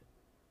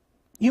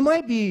you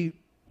might be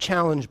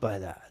challenged by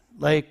that.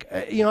 Like,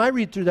 you know, I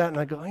read through that and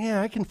I go,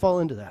 yeah, I can fall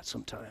into that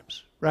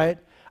sometimes, right?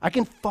 I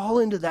can fall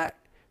into that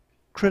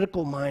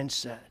critical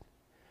mindset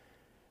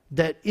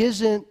that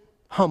isn't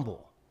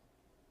humble,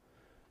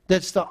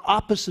 that's the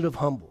opposite of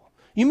humble.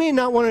 You may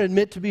not want to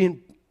admit to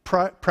being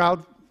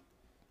prideful,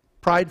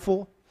 I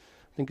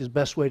think is the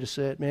best way to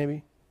say it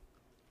maybe.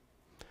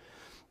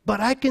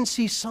 But I can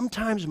see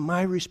sometimes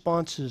my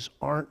responses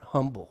aren't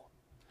humble.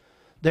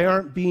 They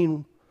aren't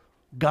being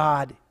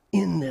God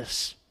in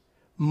this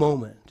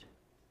moment.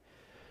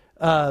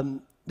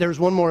 There's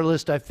one more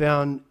list I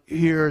found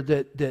here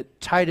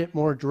that tied it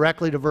more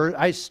directly to verse.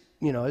 I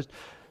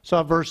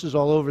saw verses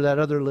all over that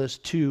other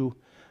list too.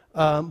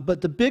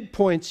 But the big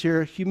points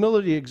here: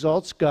 humility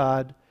exalts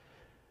God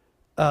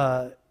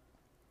and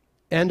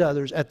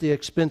others at the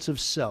expense of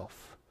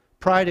self.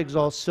 Pride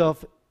exalts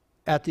self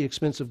at the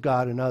expense of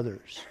God and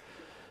others.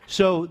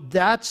 So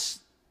that's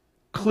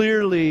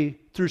clearly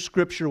through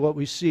Scripture what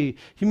we see.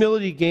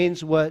 Humility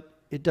gains what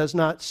it does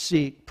not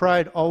seek.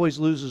 Pride always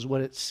loses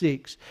what it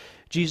seeks.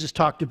 Jesus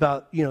talked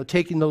about, you know,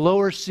 taking the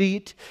lower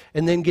seat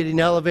and then getting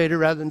elevated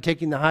rather than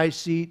taking the high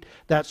seat,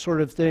 that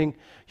sort of thing.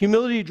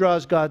 Humility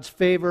draws God's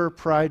favor.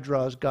 Pride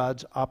draws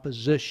God's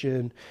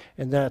opposition.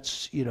 And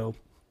that's, you know,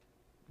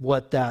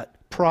 what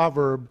that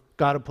proverb,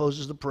 God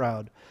opposes the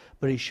proud,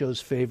 but he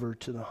shows favor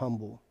to the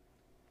humble.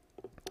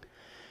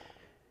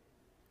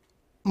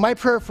 My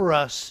prayer for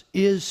us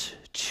is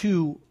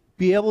to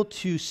be able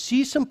to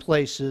see some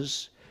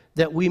places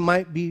that we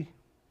might be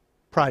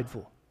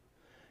prideful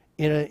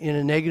in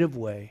a negative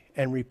way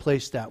and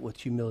replace that with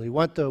humility. I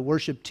want the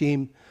worship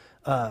team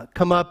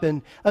come up,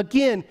 and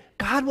again,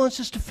 God wants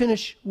us to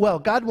finish well.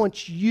 God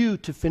wants you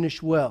to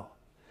finish well.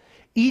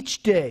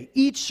 Each day,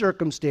 each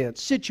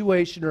circumstance,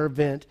 situation, or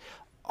event,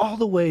 all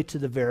the way to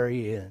the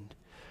very end.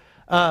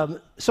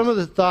 Some of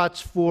the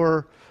thoughts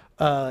for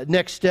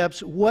next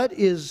steps: what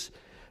is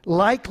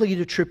likely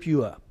to trip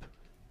you up,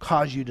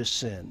 cause you to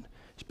sin?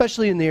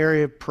 Especially in the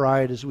area of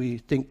pride as we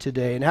think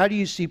today. And how do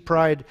you see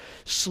pride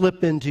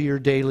slip into your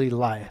daily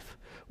life?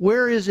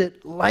 Where is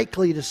it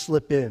likely to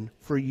slip in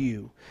for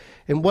you?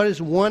 And what is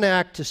one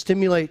act to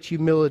stimulate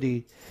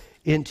humility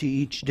into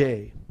each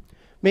day?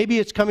 Maybe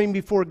it's coming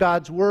before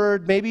God's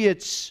Word. Maybe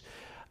it's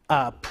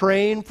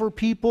praying for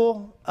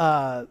people.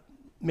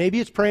 maybe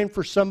it's praying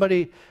for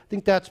somebody. I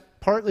think that's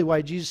partly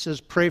why Jesus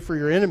says pray for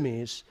your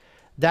enemies.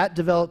 That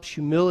develops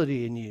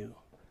humility in you,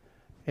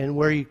 and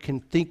where you can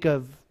think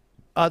of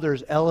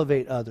others,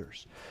 elevate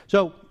others.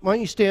 So why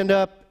don't you stand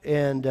up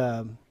and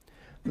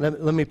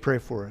let me pray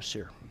for us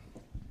here.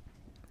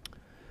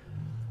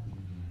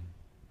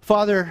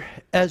 Father,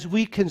 as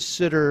we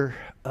consider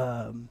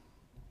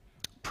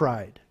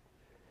pride,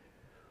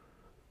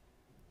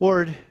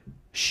 Lord,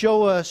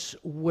 show us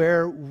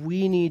where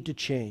we need to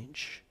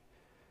change.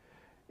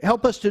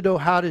 Help us to know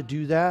how to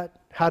do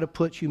that, how to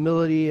put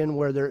humility in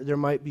where there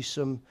might be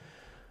some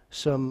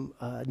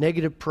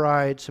negative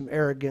pride, some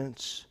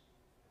arrogance.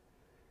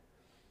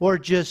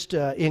 Lord, just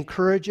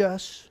encourage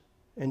us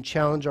and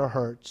challenge our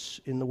hearts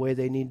in the way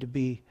they need to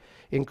be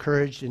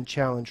encouraged and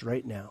challenged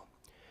right now.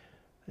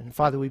 And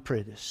Father, we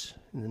pray this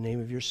in the name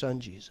of your Son,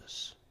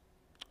 Jesus.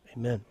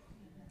 Amen.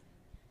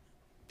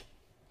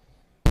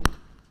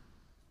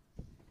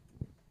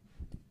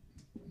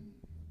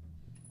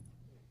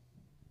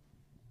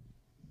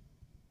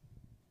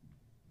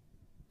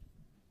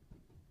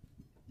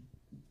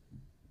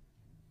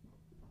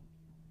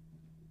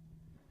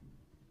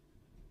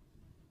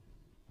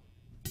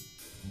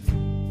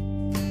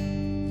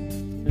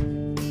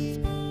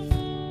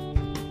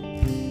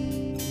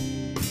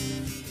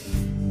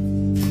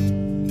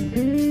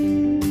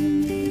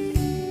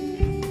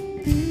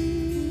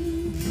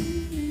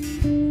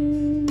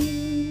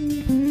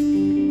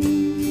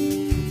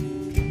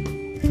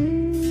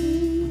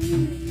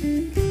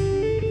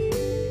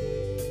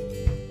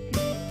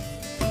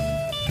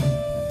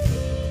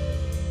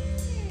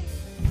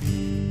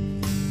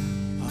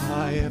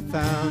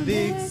 Found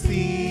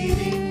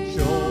exceeding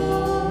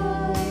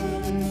joy.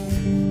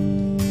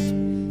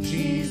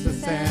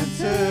 Jesus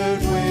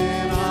answered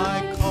when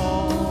I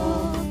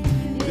called.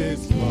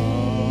 This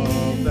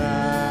love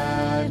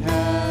that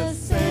has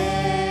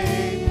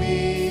saved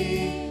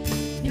me,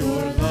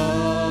 your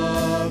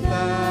love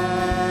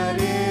that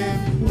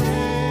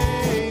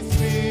embraced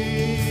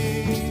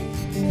me,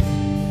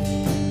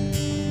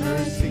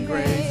 mercy,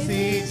 grace,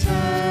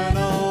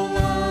 eternal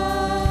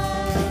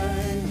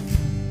life,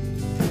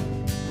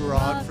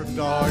 brought from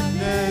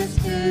darkness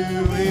to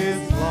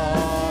his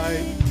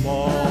light,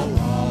 while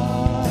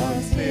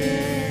lost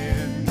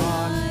in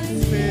my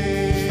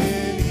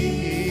sin,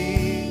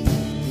 he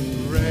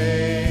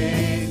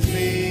raised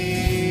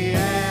me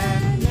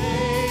and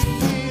made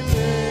me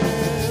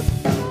live.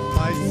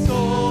 My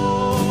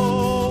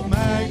soul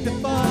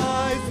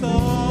magnifies the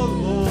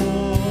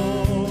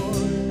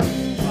Lord,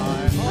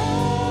 my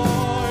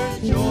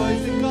heart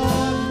joys in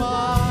God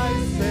my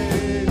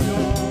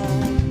Savior,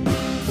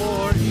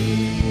 for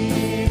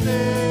he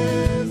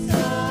is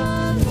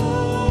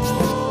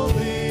holy.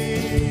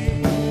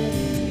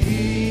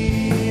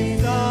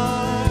 He's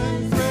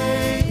done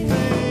great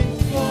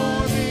things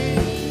for me.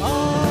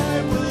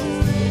 I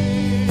will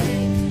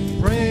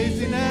sing,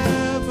 praising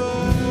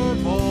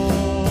evermore.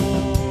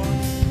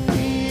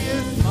 He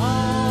is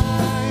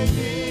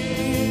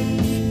mighty,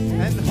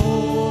 and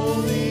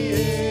holy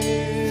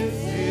is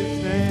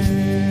his name.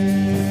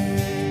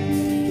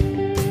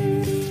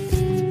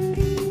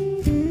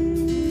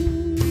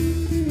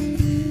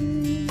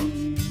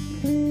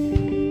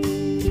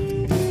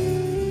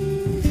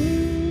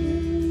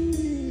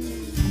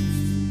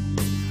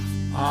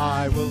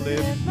 I will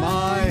lift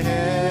my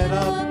head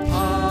up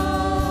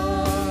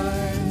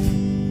high,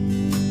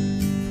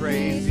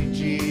 praising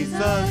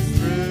Jesus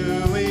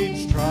through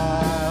each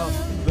trial.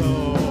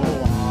 Though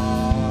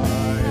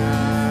I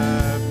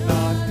have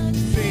not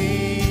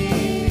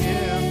seen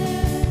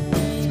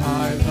him,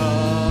 I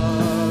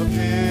love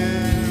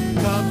him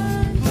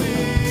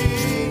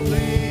completely.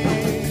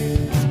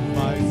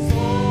 My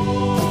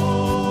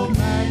soul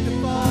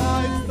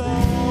magnifies the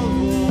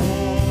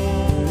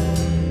Lord,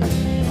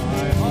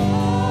 my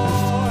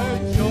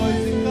heart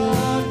joys in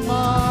God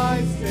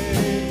my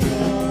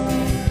Savior,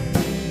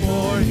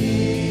 for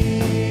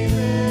he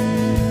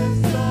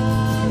lives so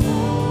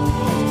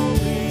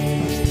holy.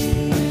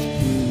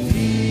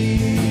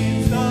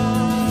 He's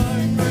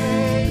done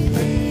great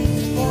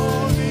things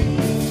for me.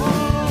 I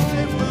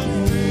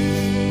will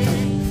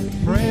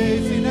sing,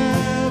 praising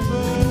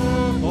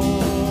evermore.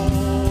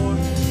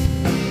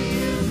 He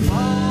is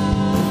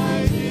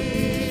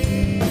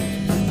mighty,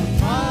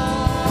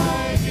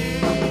 mighty.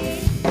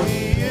 He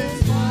is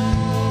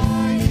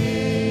mighty,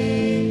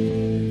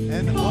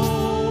 and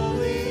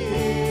holy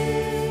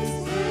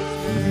is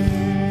his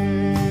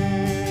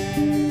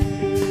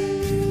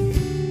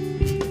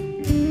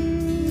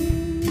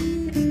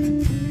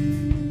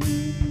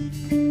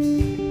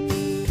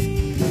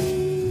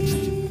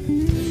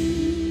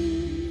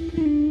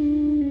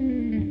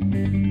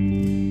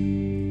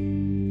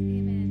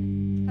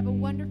Amen. Have a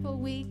wonderful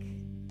week.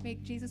 May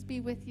Jesus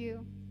be with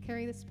you.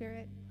 Carry the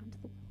Spirit.